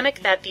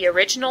dynamic that the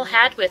original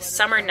had with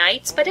Summer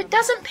Nights, but it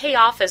doesn't pay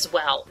off as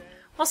well.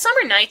 While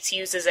Summer Nights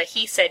uses a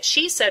he said,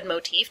 she said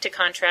motif to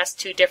contrast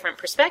two different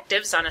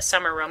perspectives on a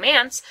summer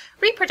romance,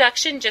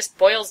 reproduction just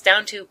boils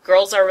down to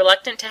girls are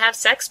reluctant to have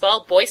sex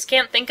while boys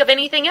can't think of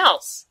anything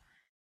else.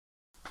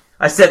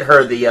 I sent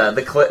her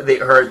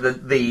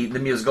the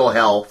musical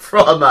Hell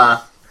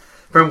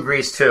from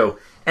Grease 2.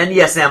 And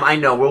yes, Sam, I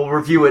know, we'll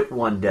review it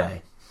one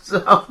day.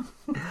 So...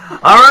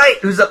 Alright,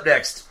 who's up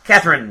next?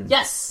 Catherine.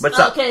 Yes. What's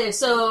up? Okay,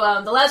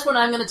 so the last one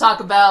I'm going to talk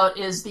about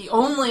is the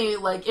only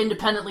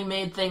independently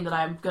made thing that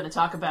I'm going to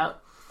talk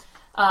about.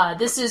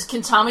 This is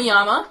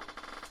Kintamayama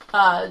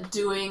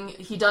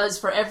he does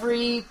for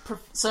every... in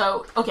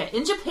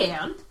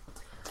Japan,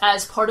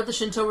 as part of the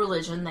Shinto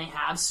religion, they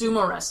have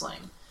sumo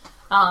wrestling.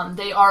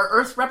 They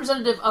are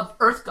representative of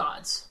earth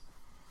gods.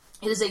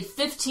 It is a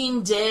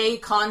 15-day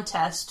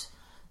contest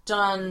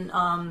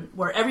done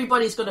where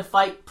everybody's going to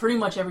fight pretty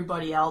much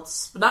everybody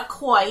else, but not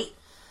quite.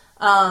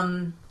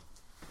 And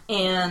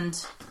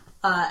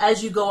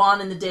as you go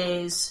on in the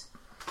days,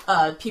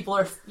 people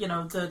are,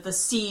 the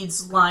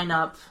seeds line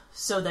up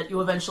so that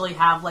you eventually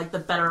have like the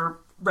better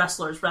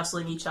wrestlers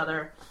wrestling each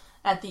other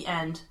at the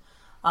end.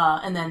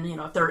 And then,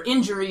 if there are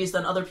injuries,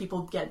 then other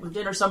people get moved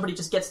in, or somebody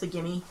just gets the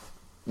gimme.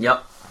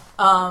 Yep.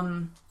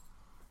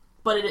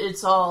 But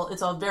it's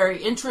all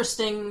very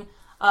interesting.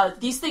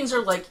 These things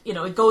are like,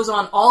 it goes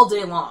on all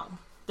day long.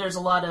 There's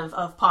a lot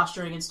of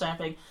posturing and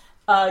stamping.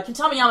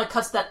 Kintamiyama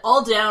cuts that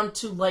all down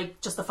to like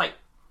just the fight.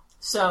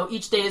 So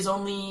each day is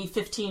only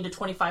 15 to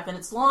 25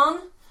 minutes long.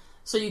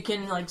 So you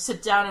can like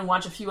sit down and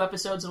watch a few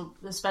episodes and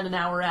spend an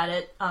hour at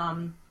it.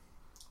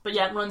 But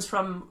yeah, it runs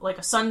from like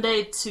a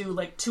Sunday to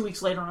like 2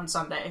 weeks later on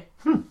Sunday.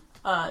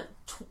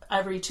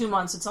 Every 2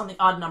 months. It's on the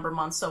odd number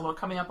month, so we're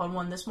coming up on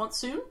one this month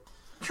soon.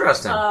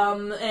 Interesting.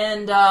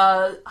 And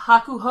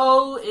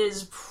Hakuho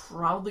is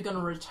probably going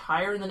to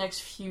retire in the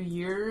next few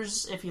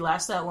years if he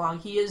lasts that long.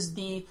 He is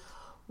the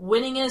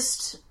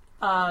winningest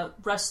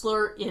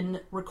wrestler in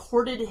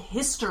recorded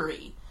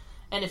history.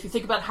 And if you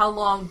think about how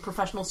long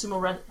professional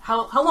sumo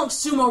how long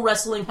sumo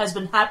wrestling has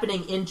been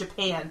happening in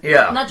Japan,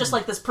 not just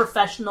like this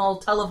professional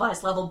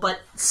televised level,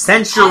 but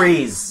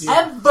centuries,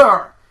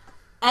 ever.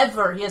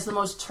 He has the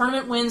most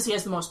tournament wins. He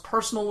has the most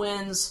personal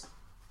wins.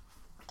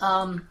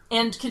 And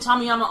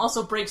Kintamiyama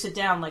also breaks it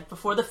down. Like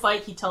before the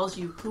fight, he tells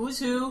you who's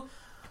who,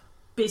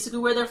 basically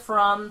where they're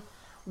from,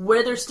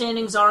 where their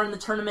standings are in the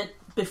tournament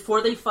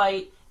before they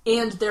fight,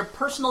 and their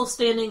personal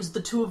standings.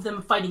 The two of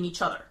them fighting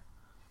each other,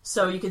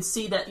 so you can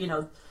see that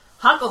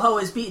Hakuho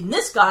has beaten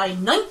this guy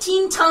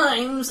 19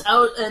 times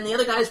out, and the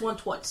other guy's won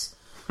twice.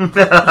 And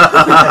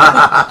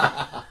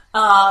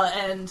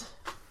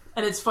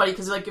it's funny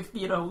because like if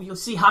you'll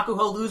see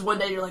Hakuho lose one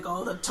day, you're like,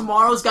 oh,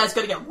 tomorrow's guy's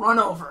gonna get run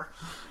over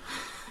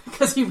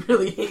because he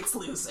really hates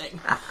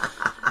losing,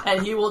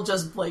 and he will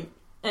just like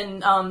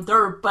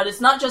but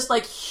it's not just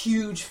like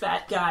huge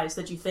fat guys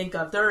that you think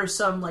of. There are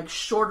some like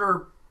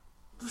shorter,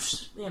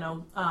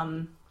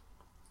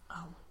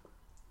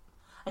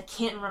 I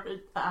can't remember.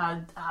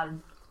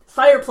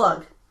 Fire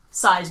plug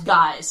sized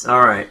guys. All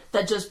right.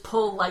 That just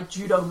pull like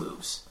judo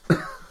moves.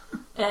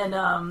 And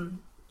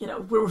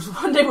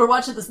one day we're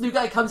watching this new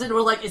guy comes in and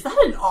we're like, is that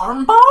an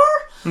arm bar?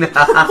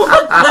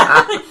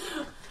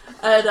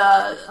 And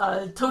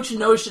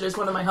Tochinoshin is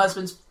one of my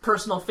husband's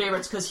personal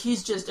favorites because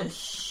he's just a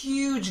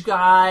huge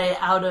guy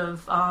out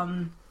of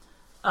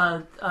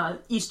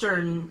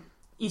Eastern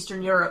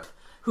Europe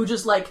who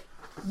just like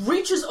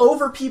reaches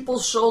over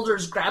people's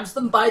shoulders, grabs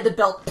them by the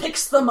belt,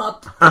 picks them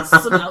up, puts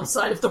them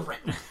outside of the ring.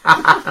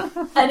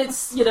 And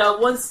it's,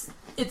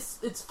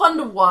 it's fun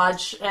to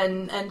watch,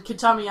 and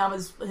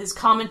Kintamiyama's his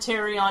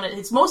commentary on it,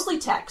 it's mostly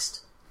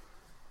text.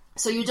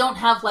 So you don't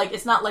have, like,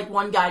 it's not like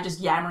one guy just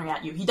yammering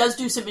at you. He does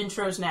do some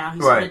intros now.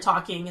 He started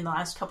talking in the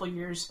last couple of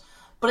years.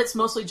 But it's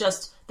mostly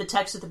just the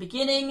text at the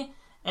beginning,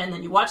 and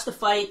then you watch the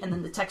fight, and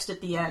then the text at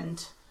the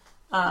end.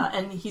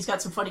 And he's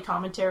got some funny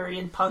commentary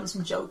and puns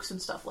and jokes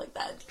and stuff like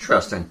that.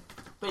 Interesting.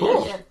 But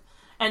cool. Yeah.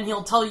 And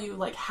he'll tell you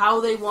like how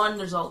they won.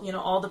 There's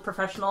all the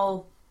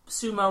professional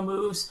sumo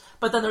moves,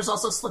 but then there's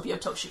also Slippy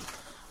Otoshi,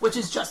 which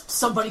is just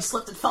somebody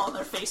slipped and fell on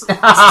their face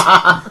and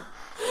lost.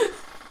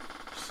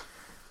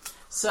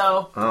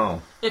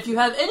 So, if you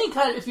have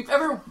if you've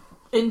ever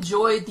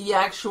enjoyed the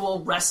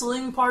actual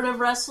wrestling part of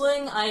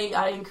wrestling,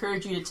 I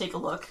encourage you to take a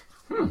look.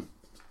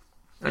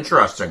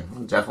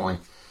 Interesting. Definitely.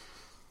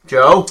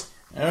 Joe?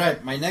 All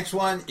right, my next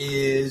one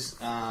is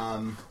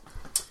one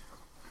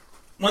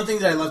thing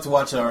that I love to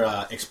watch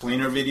are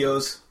explainer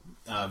videos,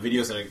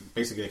 videos that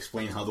basically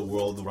explain how the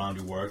world around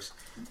you works.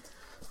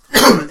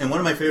 And one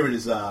of my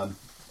favorites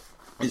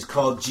is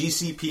called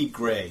GCP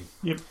Gray.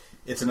 Yep.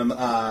 It's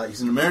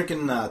he's an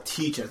American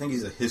teacher. I think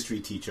he's a history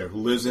teacher who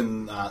lives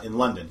in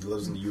London. He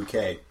lives in the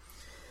UK,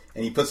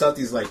 and he puts out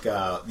these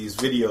these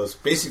videos,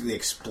 basically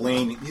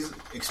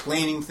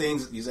explaining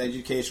things. He's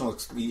educational,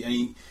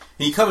 and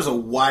he covers a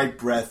wide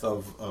breadth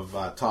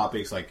of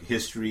topics like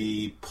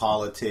history,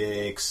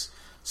 politics,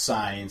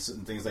 science,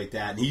 and things like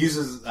that. And he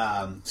uses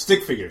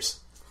stick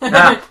figures.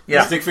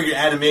 Stick figure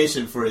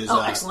animation for his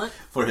excellent.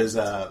 for his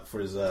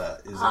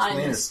explainers. I'm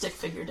in stick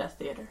figure Death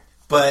Theater.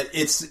 But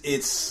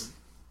it's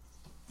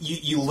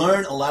you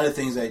learn a lot of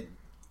things and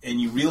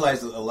you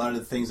realize a lot of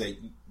the things that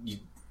you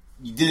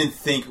didn't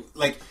think.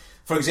 Like,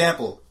 for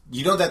example,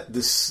 you know that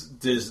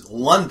there's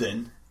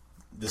London,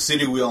 the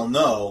city we all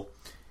know,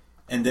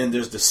 and then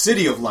there's the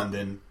City of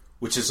London,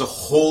 which is a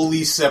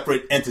wholly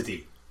separate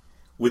entity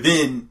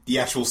within the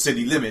actual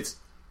city limits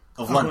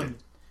of London.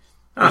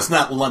 It's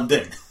not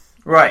London.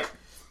 Right.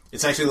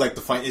 It's actually like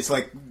it's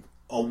like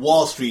a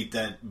Wall Street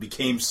that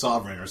became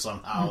sovereign or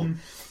somehow. Mm-hmm.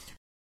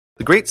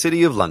 The great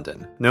city of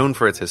London, known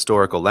for its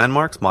historical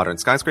landmarks, modern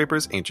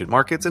skyscrapers, ancient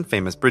markets, and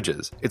famous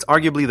bridges. It's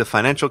arguably the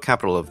financial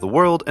capital of the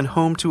world and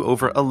home to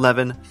over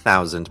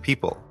 11,000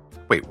 people.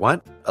 Wait,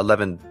 what?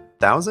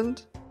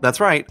 11,000? That's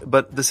right,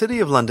 but the City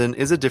of London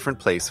is a different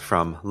place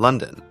from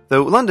London.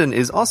 Though London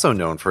is also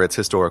known for its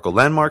historical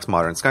landmarks,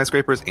 modern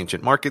skyscrapers,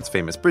 ancient markets,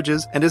 famous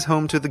bridges, and is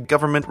home to the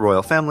government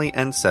royal family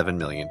and 7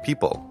 million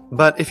people.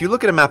 But if you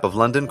look at a map of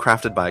London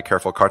crafted by a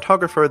careful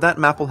cartographer, that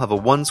map will have a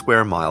 1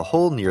 square mile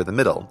hole near the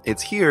middle.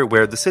 It's here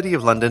where the City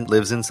of London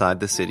lives inside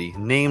the city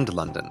named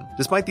London.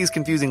 Despite these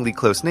confusingly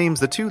close names,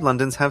 the two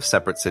Londons have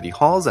separate city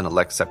halls and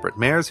elect separate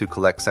mayors who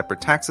collect separate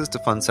taxes to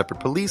fund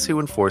separate police who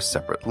enforce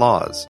separate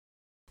laws.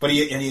 But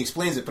he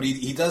explains it, but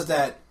he does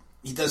that.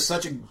 He does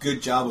such a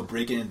good job of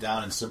breaking it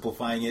down and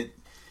simplifying it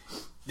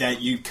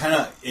that you kind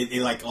of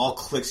it like all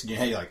clicks in your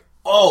head. You're like,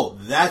 oh,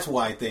 that's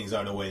why things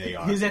are the way they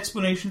are. His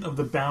explanation of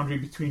the boundary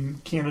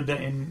between Canada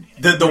and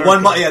the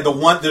 1 mile, the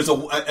one. There's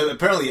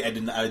apparently I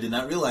did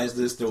not realize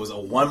this. There was a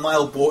 1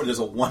 mile border. There's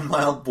a 1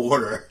 mile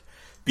border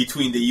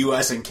between the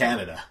U.S. and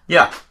Canada.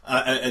 Yeah,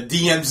 a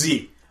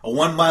DMZ. A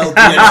 1 mile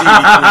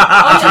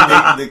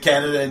DMZ between the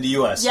Canada and the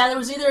U.S. Yeah, it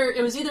was either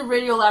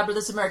Radiolab or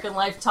This American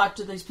Life talked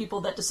to these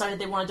people that decided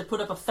they wanted to put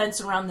up a fence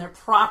around their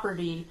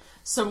property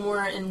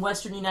somewhere in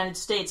western United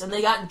States, and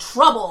they got in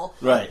trouble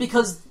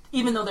because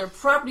even though their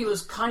property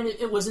was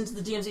it was into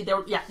the DMZ,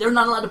 they're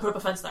not allowed to put up a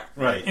fence there.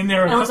 Right, and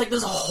it was like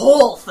this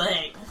whole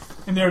thing.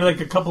 And there are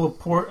like a couple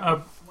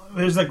of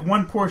there's like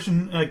one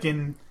portion like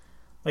in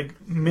like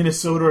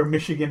Minnesota or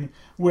Michigan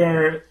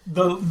where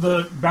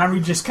the boundary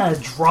just kind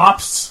of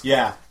drops.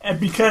 Yeah. And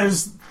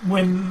because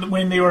when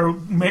they were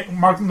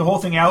marking the whole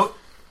thing out,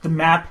 the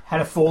map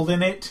had a fold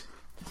in it.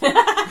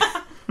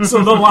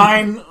 So the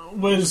line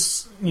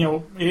was,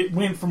 it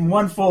went from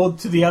one fold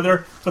to the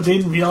other, but they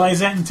didn't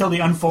realize that until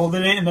they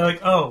unfolded it, and they're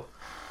like, oh,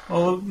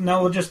 well,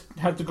 now we'll just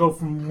have to go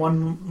from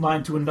one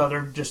line to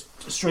another, just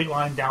a straight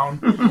line down.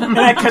 And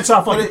that cuts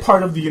off like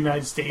part of the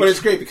United States. But it's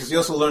great because you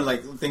also learn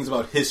like things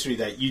about history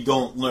that you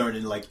don't learn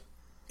in like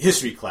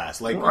history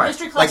class. Like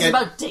history class is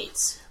about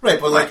dates.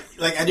 Right, but like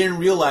I didn't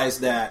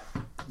realize that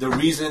the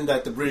reason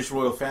that the British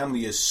royal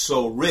family is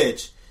so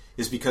rich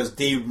is because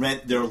they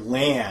rent their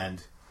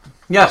land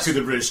to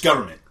the British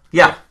government.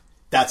 Yeah.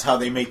 That's how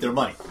they make their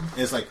money.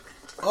 And it's like,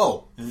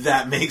 oh,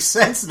 that makes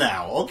sense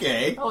now.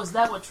 Okay. Oh, is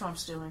that what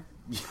Trump's doing?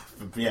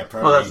 Yeah,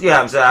 probably.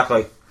 Yeah,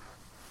 exactly.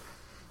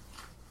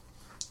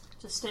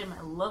 Just stay in my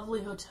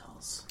lovely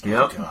hotels. Yep.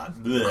 Oh,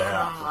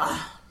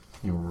 God.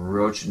 You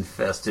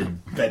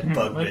roach-infested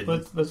bedbug.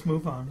 Let's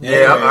move on.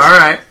 Yeah, all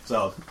right.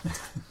 So,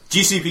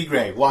 GCP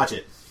Grey, watch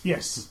it.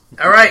 Yes.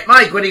 All right,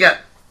 Mike, what do you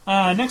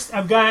got? Next,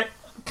 I've got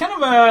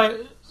kind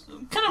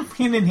of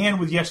hand in hand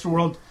with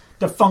Yesterworld,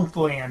 Defunct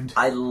Land.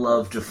 I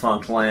love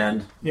Defunct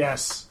Land.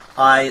 Yes.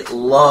 I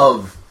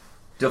love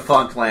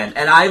Defunct Land.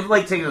 And I've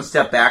taken a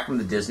step back from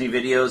the Disney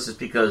videos just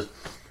because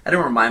I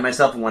didn't remind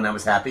myself of when I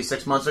was happy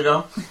 6 months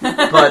ago.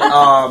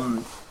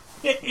 But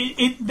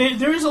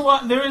there is a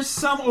lot. There is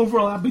some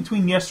overlap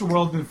between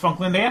Yesterworld and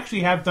Defunct. They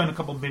actually have done a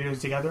couple of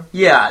videos together.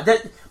 Yeah,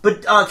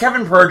 but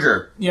Kevin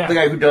Perger, the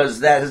guy who does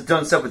that, has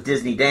done stuff with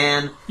Disney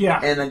Dan. Yeah,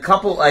 and a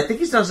couple. I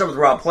think he's done stuff with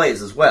Rob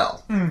Plays as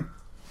well.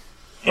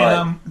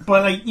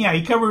 But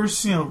he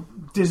covers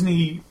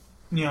Disney,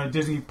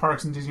 Disney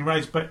parks and Disney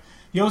rides. But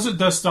he also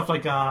does stuff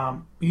like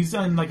he's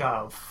done like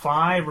a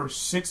 5 or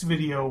 6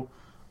 video,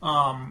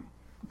 kind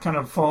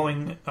of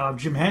following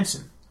Jim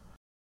Henson.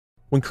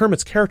 When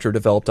Kermit's character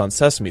developed on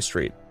Sesame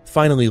Street,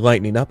 finally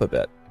lightening up a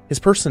bit, his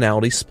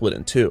personality split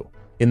in two.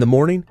 In the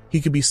morning,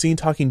 he could be seen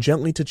talking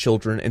gently to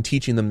children and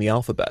teaching them the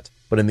alphabet,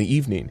 but in the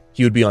evening,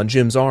 he would be on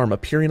Jim's arm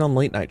appearing on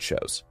late-night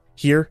shows.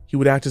 Here, he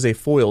would act as a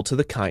foil to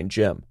the kind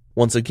Jim,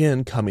 once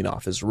again coming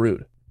off as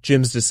rude.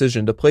 Jim's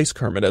decision to place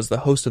Kermit as the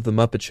host of The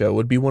Muppet Show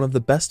would be one of the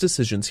best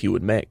decisions he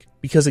would make,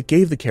 because it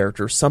gave the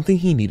character something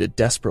he needed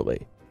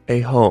desperately: a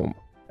home.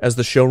 As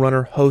the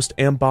showrunner, host,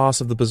 and boss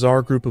of the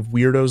bizarre group of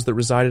weirdos that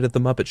resided at The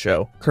Muppet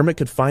Show, Kermit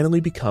could finally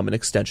become an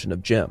extension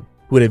of Jim,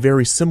 who had a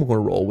very similar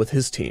role with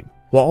his team,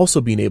 while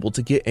also being able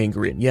to get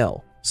angry and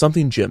yell,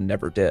 something Jim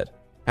never did.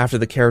 After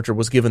the character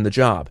was given the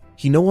job,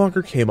 he no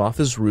longer came off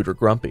as rude or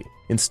grumpy.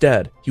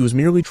 Instead, he was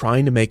merely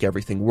trying to make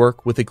everything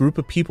work with a group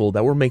of people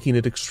that were making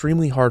it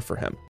extremely hard for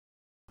him.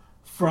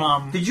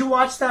 Did you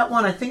watch that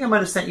one? I think I might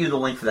have sent you the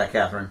link for that,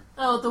 Catherine.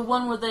 Oh, the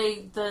one where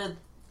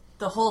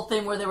the whole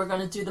thing where they were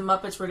going to do the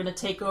Muppets were going to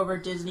take over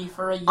Disney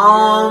for a year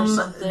or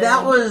something.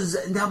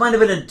 That might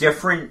have been a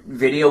different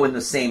video in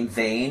the same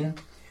vein.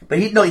 But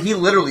he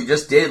literally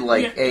just did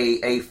I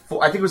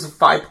think it was a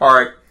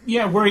 5-part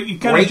where he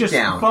kind of just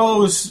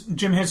follows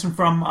Jim Henson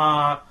from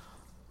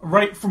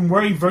right from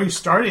where he very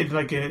started,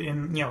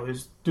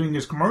 is doing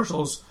his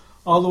commercials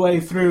all the way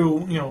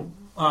through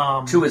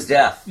to his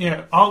death.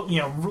 Yeah,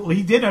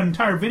 he did an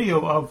entire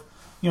video of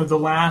the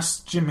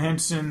last Jim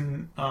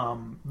Henson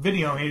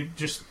video. It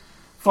just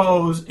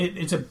follows.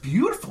 It's a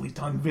beautifully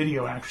done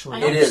video, actually. I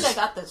don't think I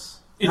got this.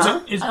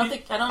 I'm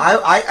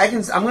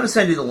going to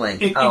send you the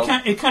link. It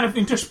kind of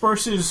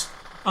intersperses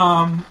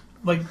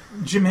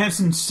Jim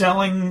Henson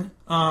selling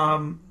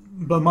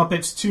the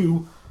Muppets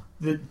to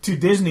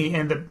Disney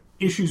and the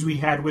issues we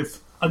had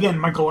with, again,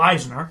 Michael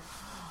Eisner,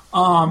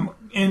 and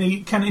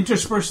he kind of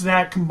intersperses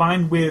that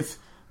combined with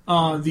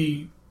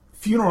the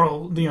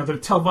funeral, the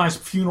televised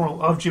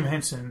funeral of Jim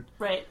Henson.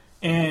 Right.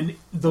 And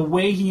the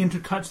way he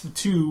intercuts the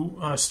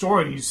two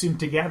stories in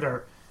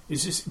together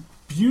is just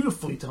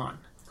beautifully done.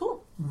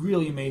 Cool.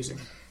 Really amazing.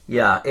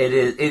 Yeah, it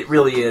is. It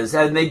really is.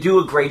 And they do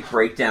a great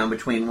breakdown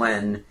between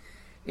when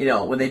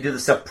they do the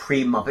stuff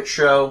pre-Muppet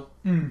Show,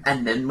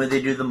 and then when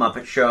they do the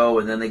Muppet Show,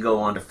 and then they go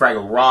on to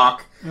Fraggle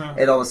Rock,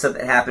 and all the stuff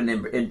that happened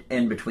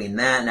in between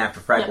that, and after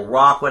Fraggle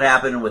Rock, what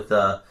happened with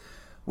the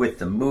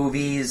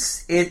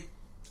movies.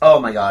 Oh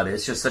my god,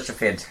 it's just such a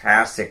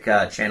fantastic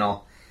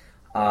channel.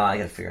 I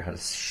gotta figure out how to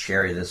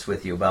share this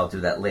with you, but I'll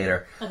do that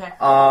later. Okay.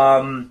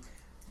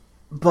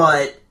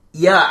 But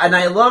yeah, and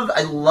I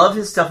love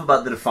his stuff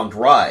about the defunct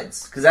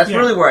rides, because that's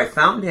really where I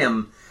found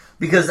him,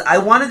 because I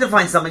wanted to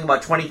find something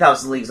about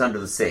 20,000 Leagues Under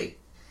the Sea,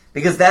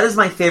 because that is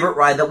my favorite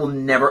ride that will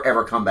never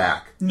ever come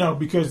back. No,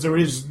 because there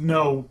is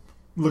no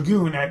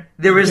lagoon at...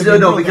 There is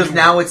no because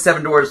now it's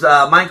Seven Dwarfs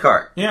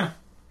Minecart. Yeah.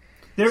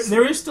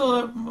 There is still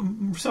a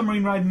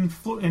submarine ride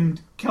in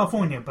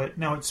California, but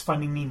now it's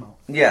Finding Nemo.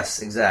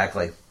 Yes,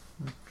 exactly.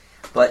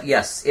 But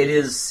yes, it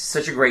is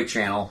such a great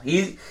channel.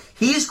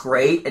 He's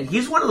great, and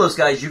he's one of those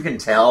guys you can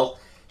tell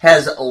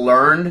has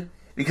learned,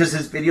 because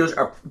his videos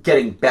are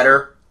getting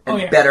better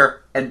and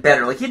better and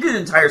better. Like, he did an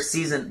entire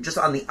season just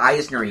on the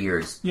Eisner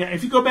years. Yeah,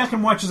 if you go back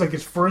and watch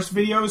his first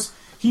videos,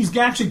 he's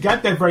actually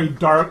got that very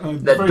dark,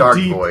 very dark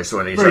deep voice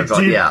when he starts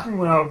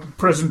on,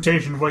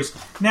 presentation voice.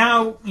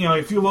 Now,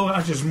 if you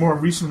watch his more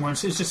recent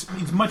ones,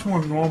 it's much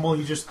more normal.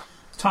 He's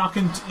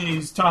talking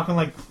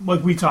like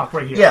we talk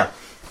right here. Yeah.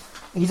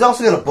 He's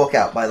also got a book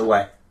out, by the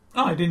way.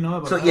 Oh, I didn't know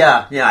about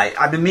that. So,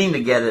 I've been meaning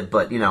to get it,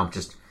 but,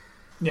 just...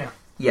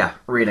 Yeah,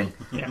 reading.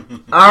 Yeah.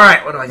 All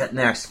right, what do I got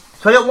next?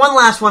 So I got one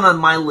last one on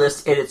my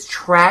list, and it's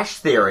Trash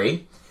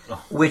Theory,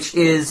 which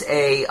is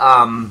a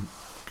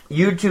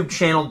YouTube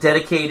channel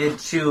dedicated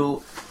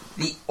to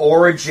the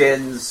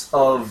origins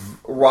of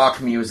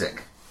rock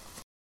music.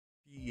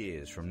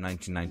 Years from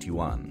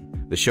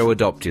 1991, the show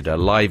adopted a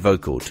live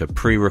vocal to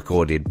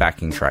pre-recorded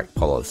backing track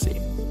policy.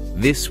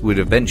 This would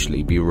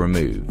eventually be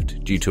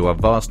removed due to a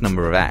vast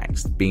number of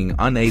acts being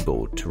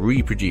unable to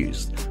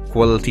reproduce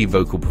quality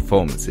vocal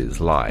performances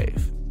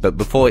live. But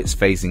before its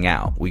phasing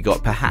out, we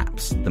got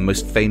perhaps the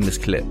most famous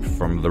clip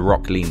from the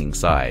rock-leaning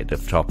side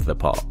of Top of the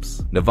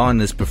Pops,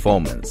 Nirvana's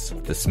performance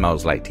of the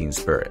Smells Like Teen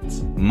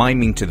Spirits.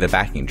 Miming to the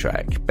backing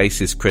track,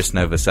 bassist Chris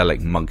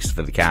Novoselic monks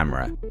for the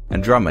camera,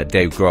 and drummer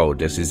Dave Grohl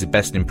does his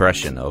best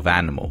impression of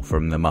Animal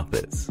from the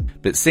Muppets.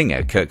 But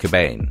singer Kurt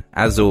Cobain,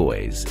 as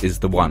always, is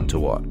the one to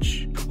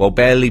watch. While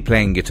barely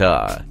playing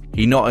guitar,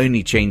 he not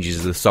only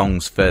changes the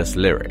song's first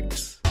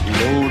lyrics,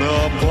 load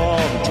up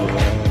on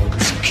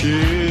drugs,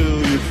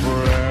 kill your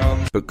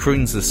friend, but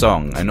croons the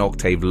song an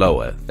octave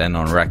lower than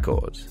on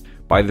record.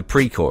 By the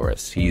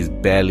pre-chorus, he is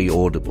barely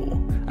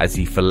audible as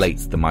he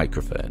fillets the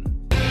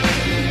microphone.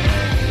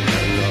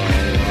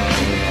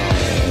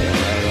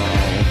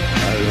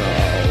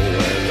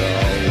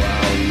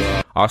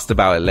 Asked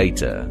about it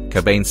later,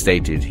 Cobain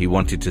stated he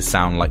wanted to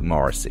sound like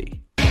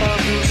Morrissey.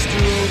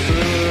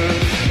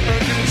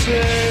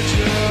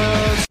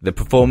 The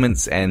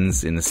performance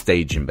ends in a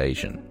stage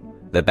invasion.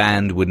 The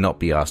band would not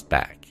be asked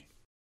back.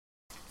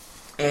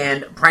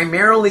 And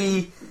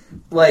primarily,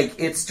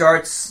 it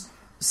starts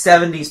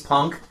 70s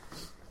punk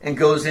and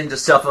goes into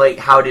stuff like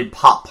how did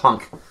pop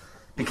punk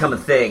become a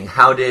thing?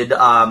 How did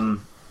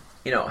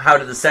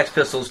the Sex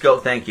Pistols go?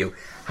 Thank you.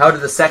 How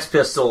did the Sex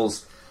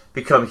Pistols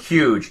become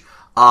huge?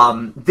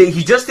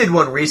 He just did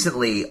one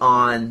recently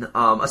on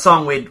a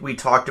song we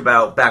talked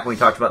about back when we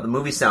talked about the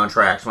movie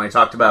soundtracks, when I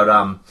talked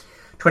about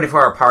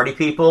 24 Hour Party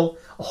People,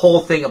 a whole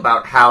thing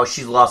about how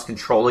she lost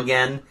control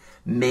again,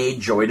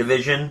 made Joy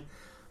Division.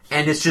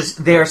 And it's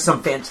just, there are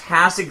some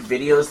fantastic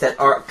videos that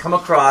come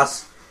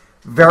across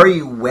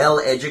very well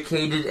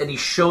educated, and he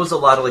shows a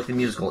lot of the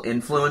musical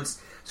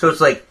influence. So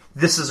it's like,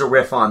 this is a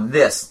riff on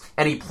this,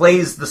 and he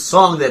plays the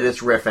song that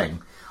it's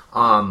riffing.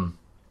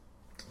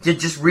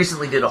 Just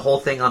recently did a whole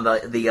thing on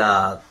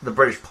the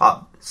British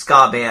pop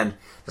ska band,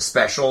 The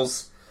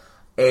Specials,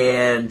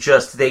 and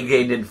just they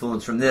gained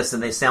influence from this,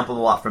 and they sampled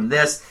a lot from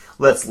this.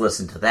 Let's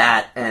listen to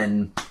that,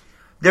 and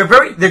they're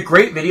great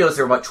videos.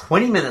 They're about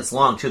 20 minutes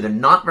long too. They're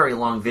not very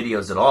long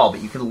videos at all,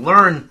 but you can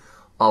learn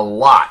a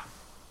lot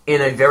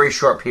in a very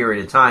short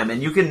period of time,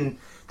 and you can.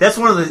 That's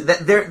one of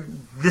the.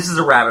 This is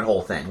a rabbit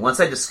hole thing. Once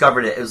I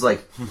discovered it, it was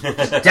like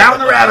down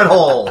the rabbit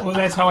hole. Well,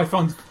 that's how I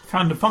found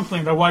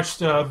Defunctland. I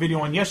watched a video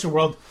on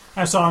Yesterworld.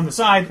 I saw on the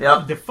side,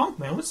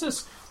 Defunctland. What's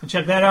this? I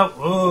checked that out.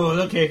 Oh,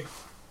 okay.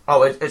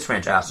 Oh, it's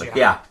fantastic.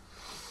 Yeah.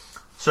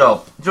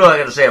 So that's all I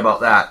got to say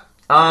about that.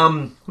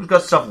 Who's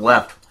got stuff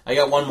left? I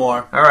got one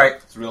more. All right.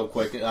 It's real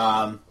quick. This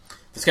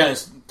kind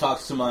of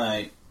talks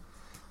to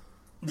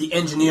the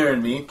engineer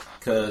in me,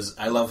 because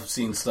I love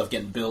seeing stuff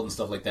getting built and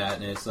stuff like that.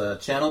 And it's a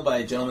channel by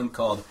a gentleman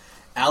called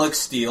Alex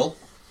Steele.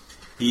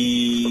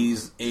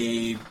 He's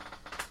a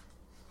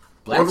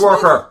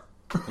woodworker.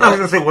 I was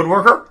going to say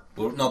woodworker.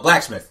 No,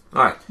 blacksmith.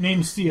 All right.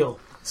 Name Steele.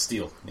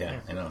 Steel. Yeah,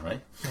 I know, right?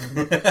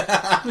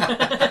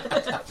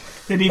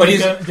 Did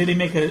he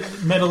make a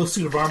metal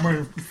suit of armor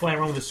and fly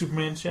around with a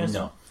Superman's chest?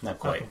 No, not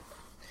quite.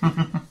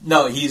 Okay.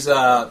 No, he's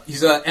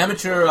an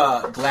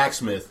amateur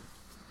blacksmith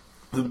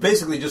who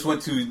basically just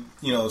went to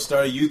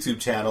start a YouTube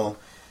channel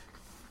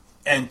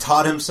and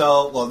taught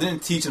himself. Well,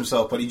 didn't teach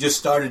himself, but he just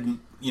started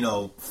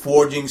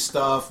forging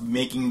stuff,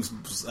 making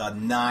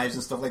knives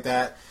and stuff like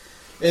that.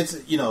 It's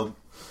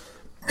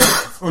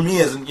for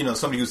me as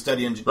somebody who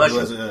who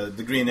has a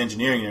degree in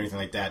engineering and everything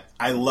like that.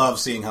 I love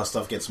seeing how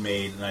stuff gets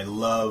made, and I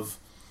love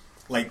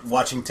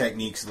watching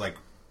techniques like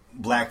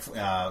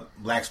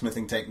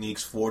blacksmithing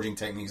techniques, forging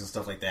techniques, and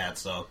stuff like that.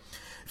 So,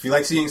 if you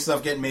like seeing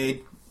stuff get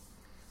made,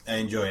 I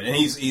enjoy it. And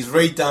he's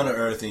very down to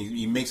earth, and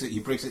he makes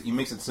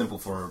it simple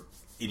for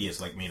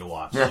idiots like me to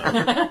watch.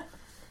 So.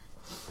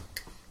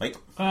 Mike,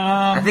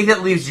 I think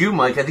that leaves you,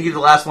 Mike. I think you're the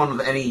last one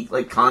with any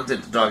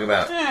content to talk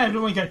about. I've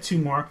only got two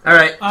more. All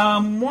right.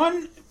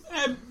 One,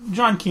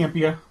 John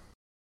Campea.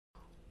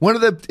 One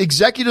of the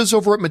executives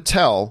over at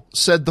Mattel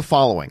said the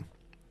following.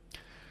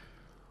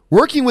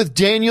 Working with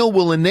Daniel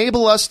will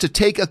enable us to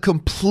take a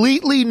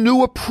completely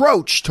new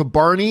approach to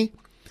Barney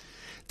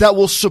that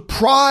will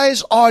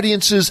surprise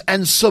audiences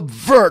and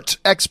subvert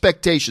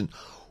expectation.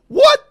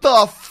 What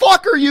the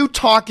fuck are you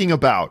talking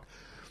about?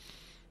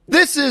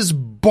 This is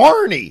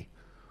Barney.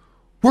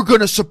 We're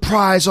going to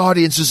surprise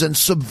audiences and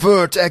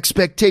subvert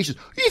expectations.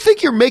 You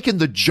think you're making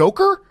the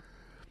Joker?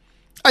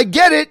 I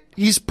get it.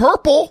 He's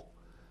purple.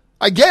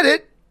 I get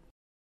it.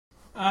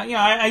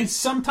 I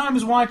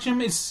sometimes watch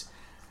him. It's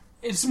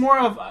more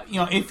of,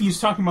 if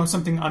he's talking about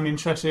something I'm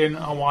interested in,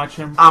 I'll watch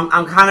him.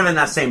 I'm kind of in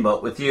that same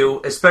boat with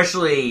you,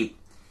 especially,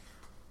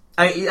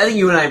 I think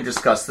you and I have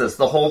discussed this,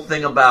 the whole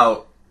thing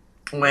about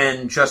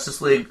when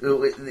Justice League,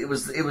 it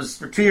was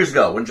 2 years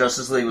ago, when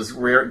Justice League was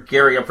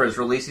gearing up for his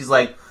release, he's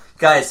like,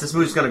 guys, this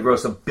movie's going to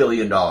gross $1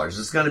 billion.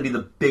 It's going to be the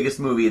biggest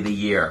movie of the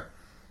year.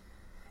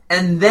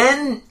 And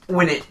then,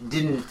 when it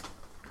didn't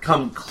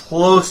come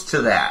close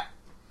to that,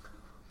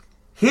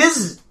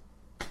 his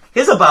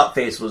about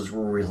face was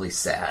really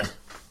sad.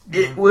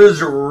 It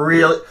was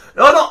really...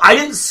 No, I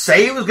didn't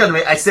say it was going to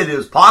make... I said it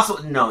was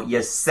possible. No,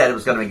 you said it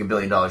was going to make $1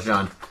 billion,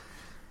 John.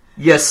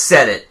 You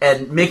said it.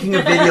 And making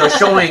a video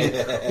showing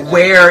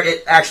where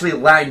it actually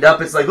lined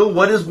up, it's like, oh,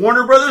 what is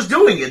Warner Brothers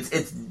doing?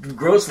 It's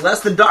gross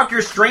less than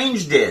Doctor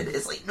Strange did.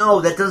 It's like,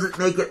 no, that doesn't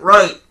make it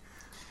right.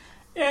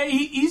 Yeah,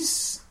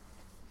 he's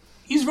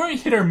very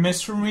hit or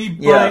miss for me,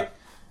 but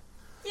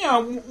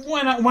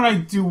when I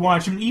do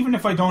watch him, even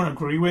if I don't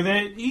agree with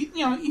it,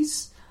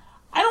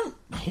 I don't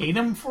hate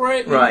him for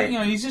it. Right.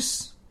 He's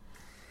just...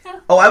 Yeah.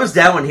 Oh, I was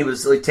down when he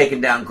was taking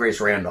down Grace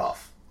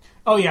Randolph.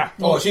 Oh, yeah.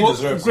 She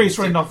deserves Grace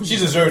Randolph. She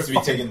deserves to be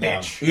taken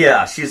down.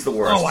 Yeah, she's the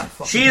worst.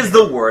 Oh, she is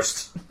the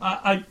worst.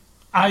 I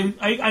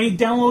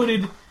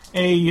downloaded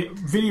a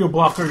video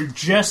blocker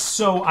just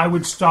so I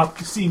would stop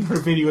seeing her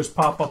videos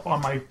pop up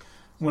on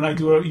when I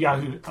do a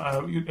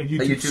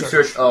YouTube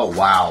search. Oh,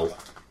 wow.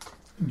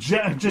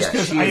 Just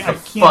because she's I the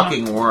can't.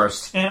 Fucking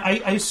worst. And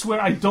I swear,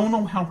 I don't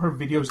know how her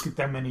videos get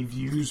that many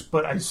views,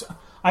 but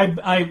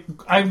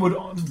I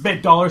would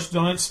bet dollars to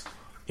donuts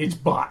it's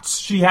bots.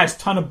 She has a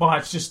ton of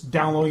bots just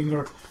downloading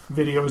her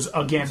videos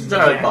again. It's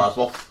entirely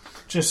possible.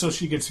 Just so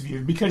she gets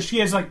viewed. Because she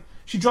has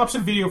she drops a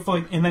video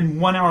for and then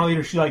 1 hour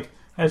later she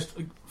has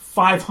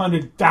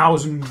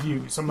 500,000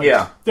 views. I'm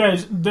like,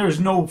 there's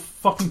no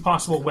fucking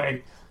possible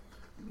way.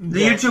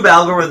 The YouTube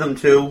algorithm,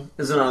 too,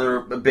 is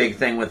another big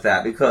thing with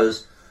that.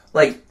 Because,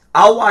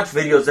 I'll watch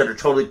videos that are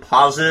totally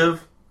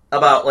positive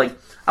about,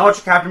 I watch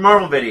a Captain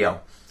Marvel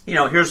video.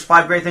 Here's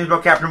 5 great things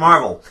about Captain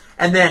Marvel.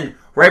 And then,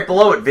 right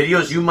below it,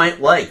 videos you might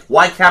like.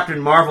 Why Captain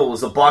Marvel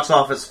was a box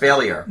office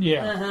failure.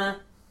 Yeah. Uh-huh.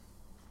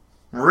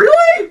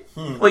 Really?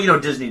 Well,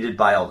 Disney did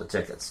buy all the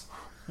tickets.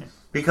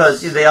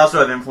 Because they also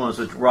have influence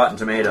with Rotten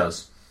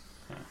Tomatoes.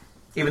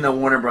 Even though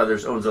Warner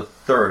Brothers owns a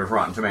third of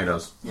Rotten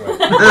Tomatoes.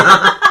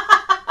 Right.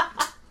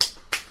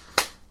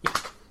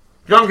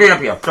 John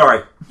Campea,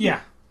 sorry.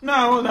 Yeah.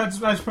 No, that's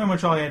pretty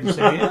much all I had to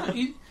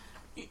say.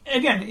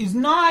 Again, he's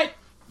not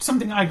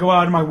something I go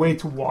out of my way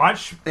to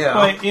watch. Yeah.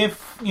 But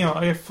if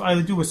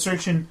I do a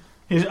search and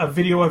a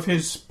video of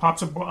his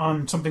pops up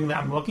on something that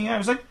I'm looking at, I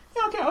was like,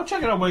 yeah, okay, I'll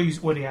check it out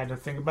what he had to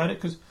think about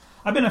it, because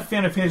I've been a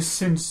fan of his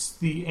since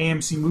the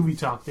AMC Movie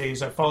Talk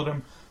days. I followed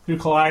him through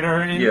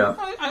Collider, and you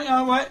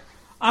know what?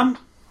 I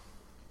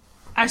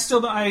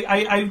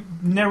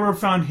never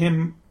found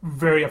him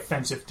very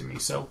offensive to me,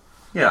 so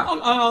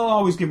I'll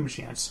always give him a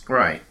chance.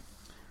 Right.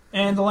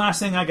 And the last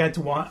thing I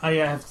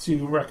have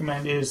to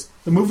recommend is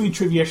the Movie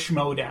Trivia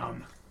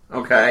Schmodown.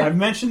 Okay. I've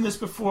mentioned this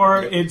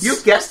before.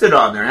 You've guessed it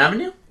on there, haven't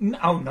you? No.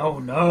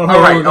 All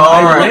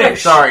right.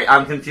 Sorry,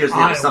 I'm confusing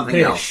it with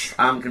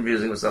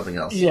something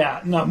else. Yeah,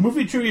 no.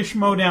 Movie Trivia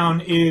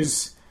Schmodown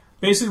is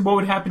basically what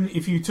would happen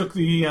if you took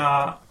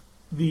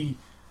the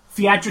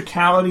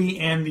theatricality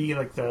and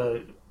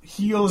the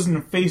heels and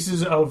the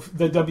faces of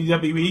the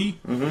WWE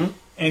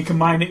and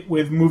combined it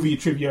with movie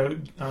trivia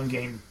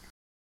game.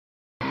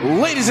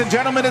 Ladies and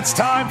gentlemen, it's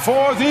time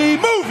for the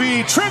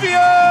Movie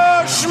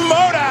Trivia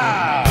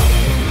Schmodown!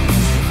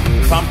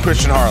 I'm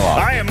Christian Harloff.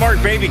 I am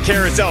Mark Baby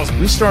Carousels.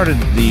 We started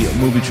the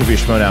Movie Trivia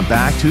Schmodown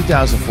back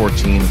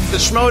 2014. The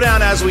Schmodown,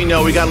 as we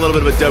know, we got a little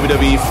bit of a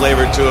WWE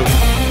flavor to it.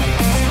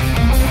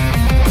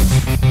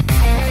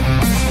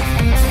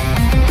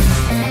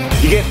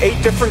 You get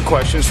 8 different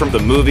questions from the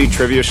Movie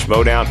Trivia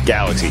Schmodown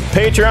Galaxy.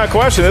 Patreon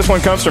question. This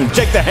one comes from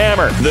Jake the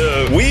Hammer.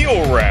 The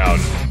wheel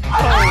round.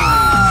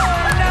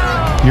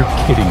 You're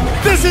kidding me.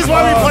 This is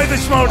why we play the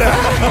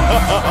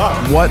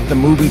Schmodown. What the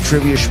Movie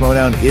Trivia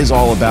Schmodown is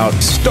all about.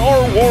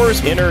 Star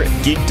Wars Inner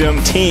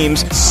Geekdom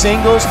Teams.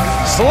 Singles.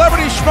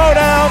 Celebrity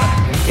Schmodown.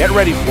 Get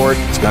ready for it.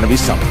 It's going to be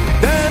something.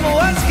 Then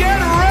let's get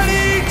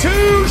ready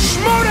to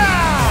Schmodown.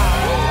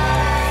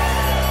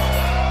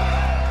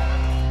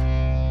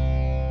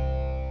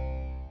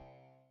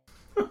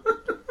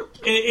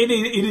 It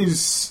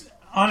is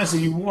honestly,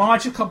 you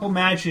watch a couple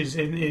matches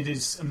and it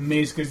is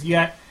amazing because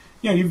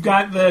you've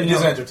got the. It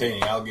is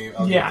entertaining. I'll give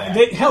that.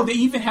 They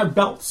even have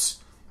belts.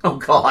 Oh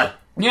God.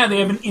 Yeah, they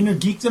have an Inner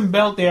Geekdom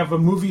belt. They have a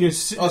movie. They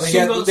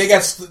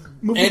got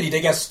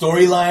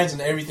storylines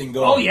and everything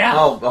going. Oh yeah.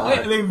 Oh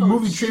God. They have a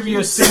movie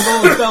trivia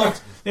singles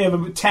belt. They have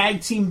a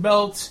tag team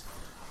belt.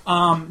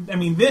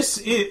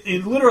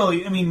 It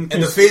literally. And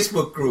the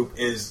Facebook group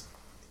is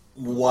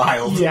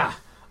wild. Yeah.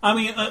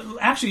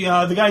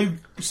 The guy who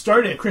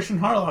started it, Christian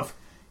Harloff,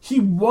 he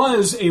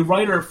was a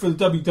writer for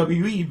the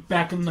WWE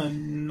back in the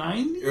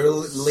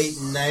 90s? Late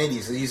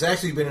 90s. He's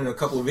actually been in a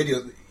couple of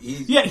videos.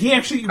 He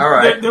actually... All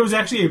right. There was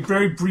actually a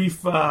very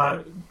brief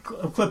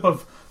clip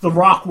of The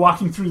Rock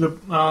walking through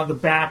the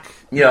back,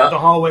 the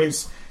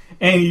hallways,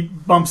 and he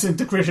bumps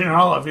into Christian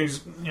Harloff.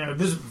 He's,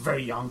 this is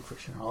very young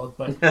Christian Harloff,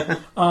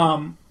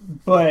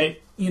 but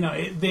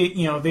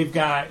they've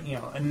got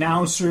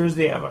announcers.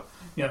 They have a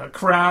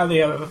crowd. They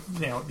have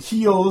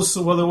heels.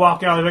 So when they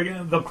walk out,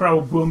 the crowd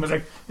will boom. It's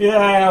like,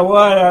 yeah,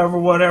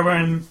 whatever.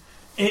 And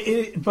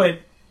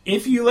but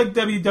if you like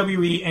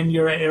WWE and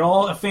you're at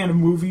all a fan of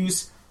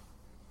movies,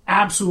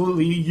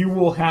 absolutely, you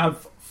will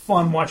have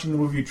fun watching the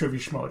Movie Trivia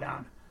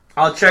Schmodown.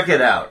 I'll check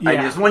it out.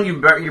 Yeah. It's one you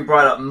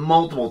brought up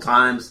multiple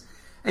times,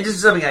 and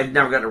just something I've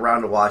never gotten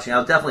around to watching.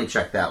 I'll definitely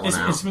check that one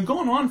out. It's been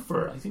going on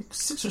for, I think,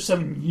 6 or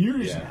 7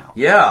 years now.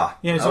 Yeah.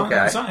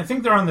 Okay. I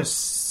think they're on the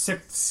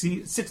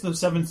sixth or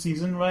seventh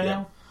season right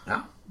now.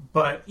 Yeah.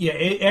 But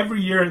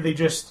every year they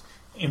just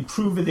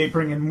improve it. They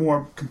bring in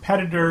more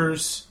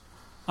competitors.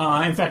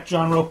 In fact,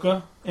 John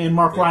Roca and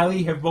Mark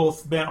Riley have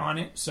both been on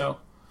it. So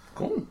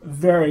cool.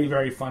 Very,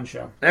 very fun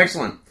show.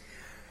 Excellent.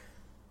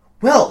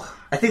 Well,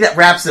 I think that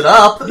wraps it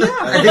up. Yeah,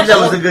 I think that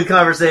was a good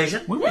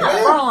conversation. We went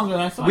far longer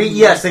than I thought.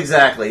 Yes,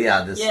 exactly.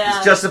 Yeah, this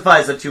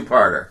justifies a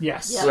 2-parter.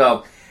 Yes. Yep.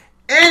 So,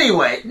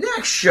 anyway,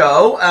 next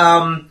show.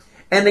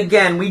 And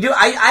again, we do.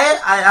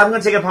 I'm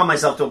going to take it upon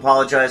myself to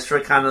apologize for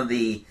kind of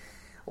the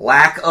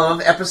lack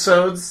of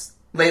episodes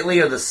lately,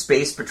 or the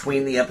space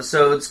between the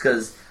episodes,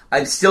 because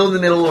I'm still in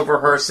the middle of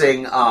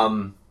rehearsing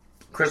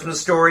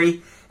Christmas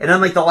Story, and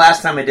unlike the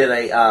last time I did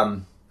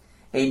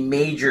a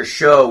major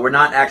show, we're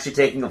not actually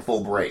taking a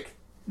full break.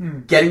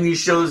 Getting these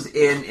shows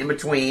in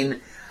between.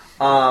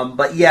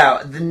 But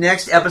yeah, the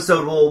next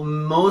episode will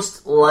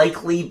most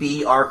likely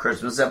be our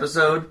Christmas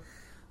episode.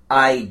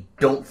 I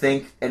don't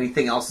think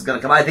anything else is going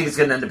to come. I think it's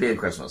going to end up being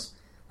Christmas.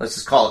 Let's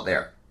just call it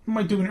there. We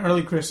might do an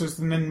early Christmas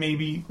and then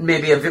maybe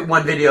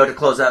one video to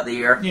close out the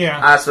year.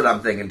 Yeah. That's what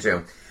I'm thinking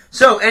too.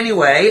 So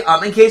anyway,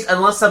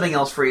 unless something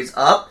else frees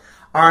up,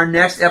 our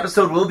next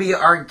episode will be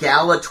our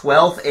Gala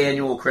 12th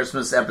annual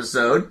Christmas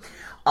episode.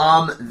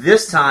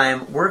 This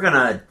time we're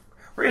gonna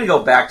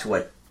go back to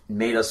what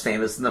made us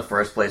famous in the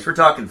first place. We're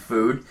talking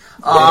food.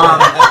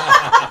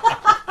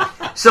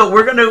 So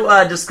we're going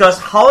to discuss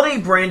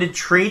holiday-branded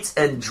treats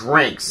and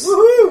drinks.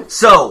 Woohoo!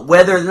 So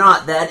whether or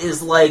not that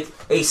is like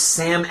a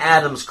Sam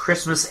Adams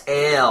Christmas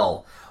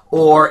Ale,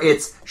 or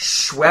it's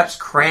Schweppes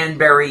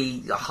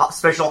cranberry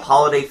special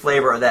holiday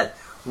flavor, or that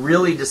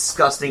really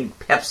disgusting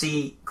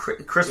Pepsi,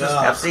 Christmas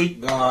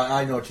Pepsi.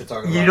 I know what you're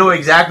talking about. You know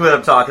exactly what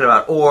I'm talking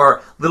about.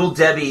 Or Little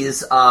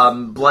Debbie's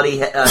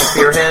bloody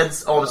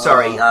spearheads. Oh, I'm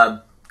sorry,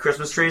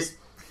 Christmas trees.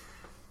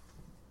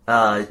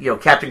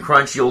 Captain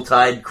Crunch,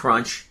 Yuletide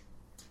Crunch.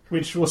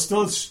 Which will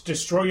still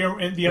destroy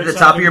the at the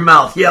top of your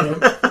mouth.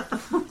 Yep.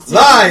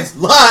 Lies,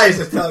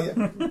 I tell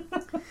you.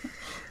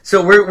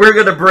 So we're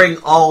going to bring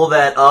all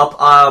that up.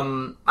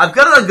 I've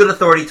got it on good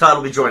authority. Todd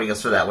will be joining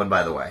us for that one,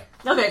 by the way.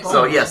 Okay, cool.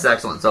 So yes,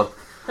 excellent. So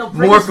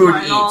more food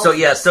to eat. So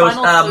yes,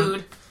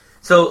 food.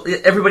 So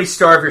everybody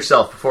starve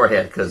yourself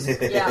beforehand, because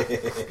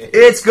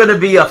it's going to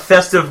be a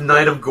festive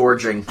night of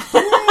gorging.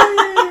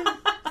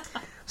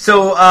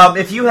 So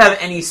if you have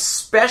any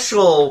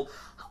special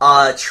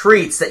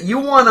treats that you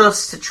want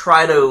us to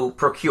try to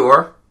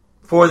procure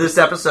for this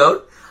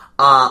episode,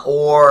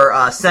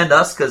 or send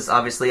us, because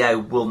obviously I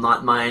will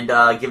not mind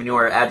giving you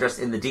our address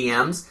in the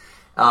DMs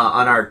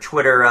on our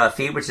Twitter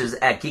feed, which is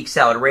at Geek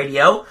Salad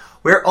Radio.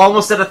 We're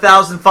almost at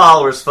 1,000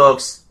 followers,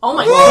 folks. Oh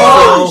my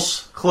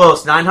gosh!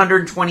 Close,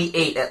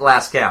 928 at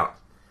last count.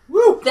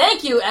 Woo!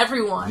 Thank you,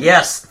 everyone.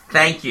 Yes,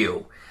 thank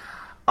you.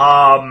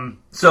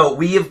 So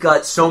we have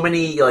got so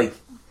many, I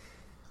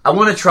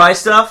want to try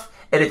stuff,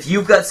 And if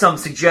you've got some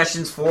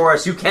suggestions for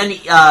us, you can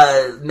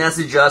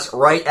message us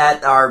right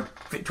at our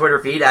Twitter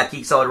feed at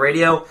Geek Salad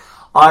Radio,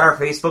 on our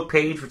Facebook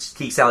page, which is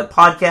Geek Salad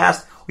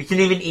Podcast. You can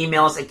even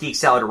email us at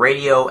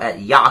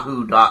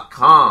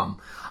geeksaladradio@yahoo.com.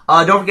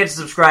 Don't forget to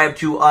subscribe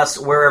to us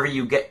wherever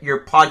you get your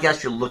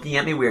podcast. You're looking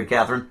at me weird,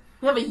 Catherine.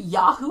 You have a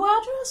Yahoo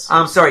address?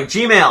 I'm sorry,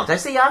 Gmail. Did I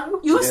say Yahoo?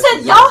 You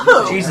said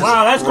Yahoo! Jesus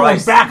wow, that's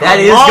Christ. going back. That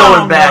a is long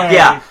going back, way.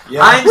 yeah.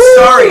 I'm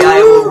sorry,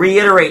 I will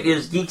reiterate. It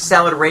is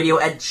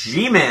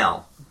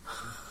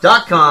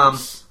geeksaladradio@gmail.com.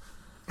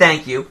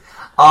 Thank you.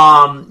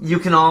 You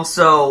can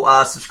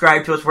also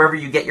subscribe to us wherever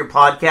you get your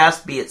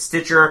podcast, be it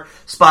Stitcher,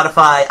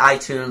 Spotify,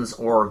 iTunes,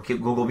 or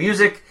Google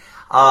Music.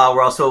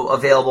 We're also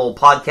available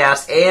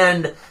podcast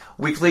and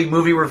weekly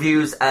movie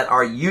reviews at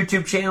our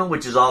YouTube channel,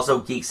 which is also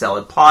Geek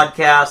Salad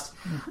Podcast.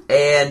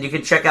 And you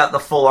can check out the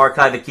full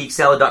archive at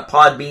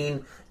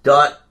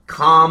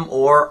geeksalad.podbean.com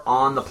or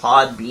on the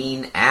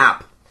Podbean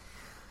app.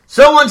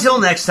 So until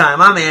next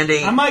time, I'm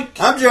Andy. I'm Mike.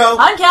 I'm Joe.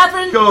 I'm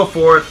Catherine. Go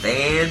forth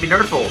and be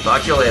nerdful.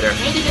 Talk to you later.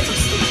 Andy, get some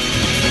sleep.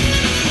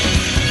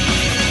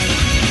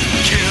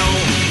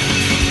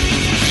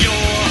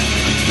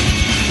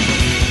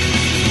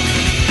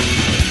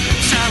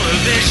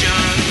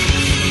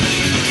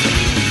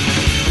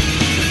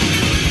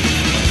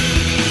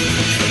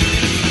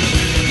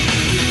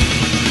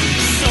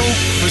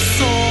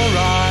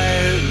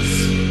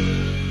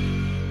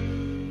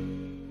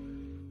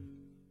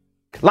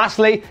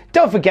 Lastly,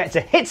 don't forget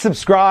to hit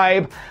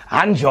subscribe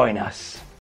and join us.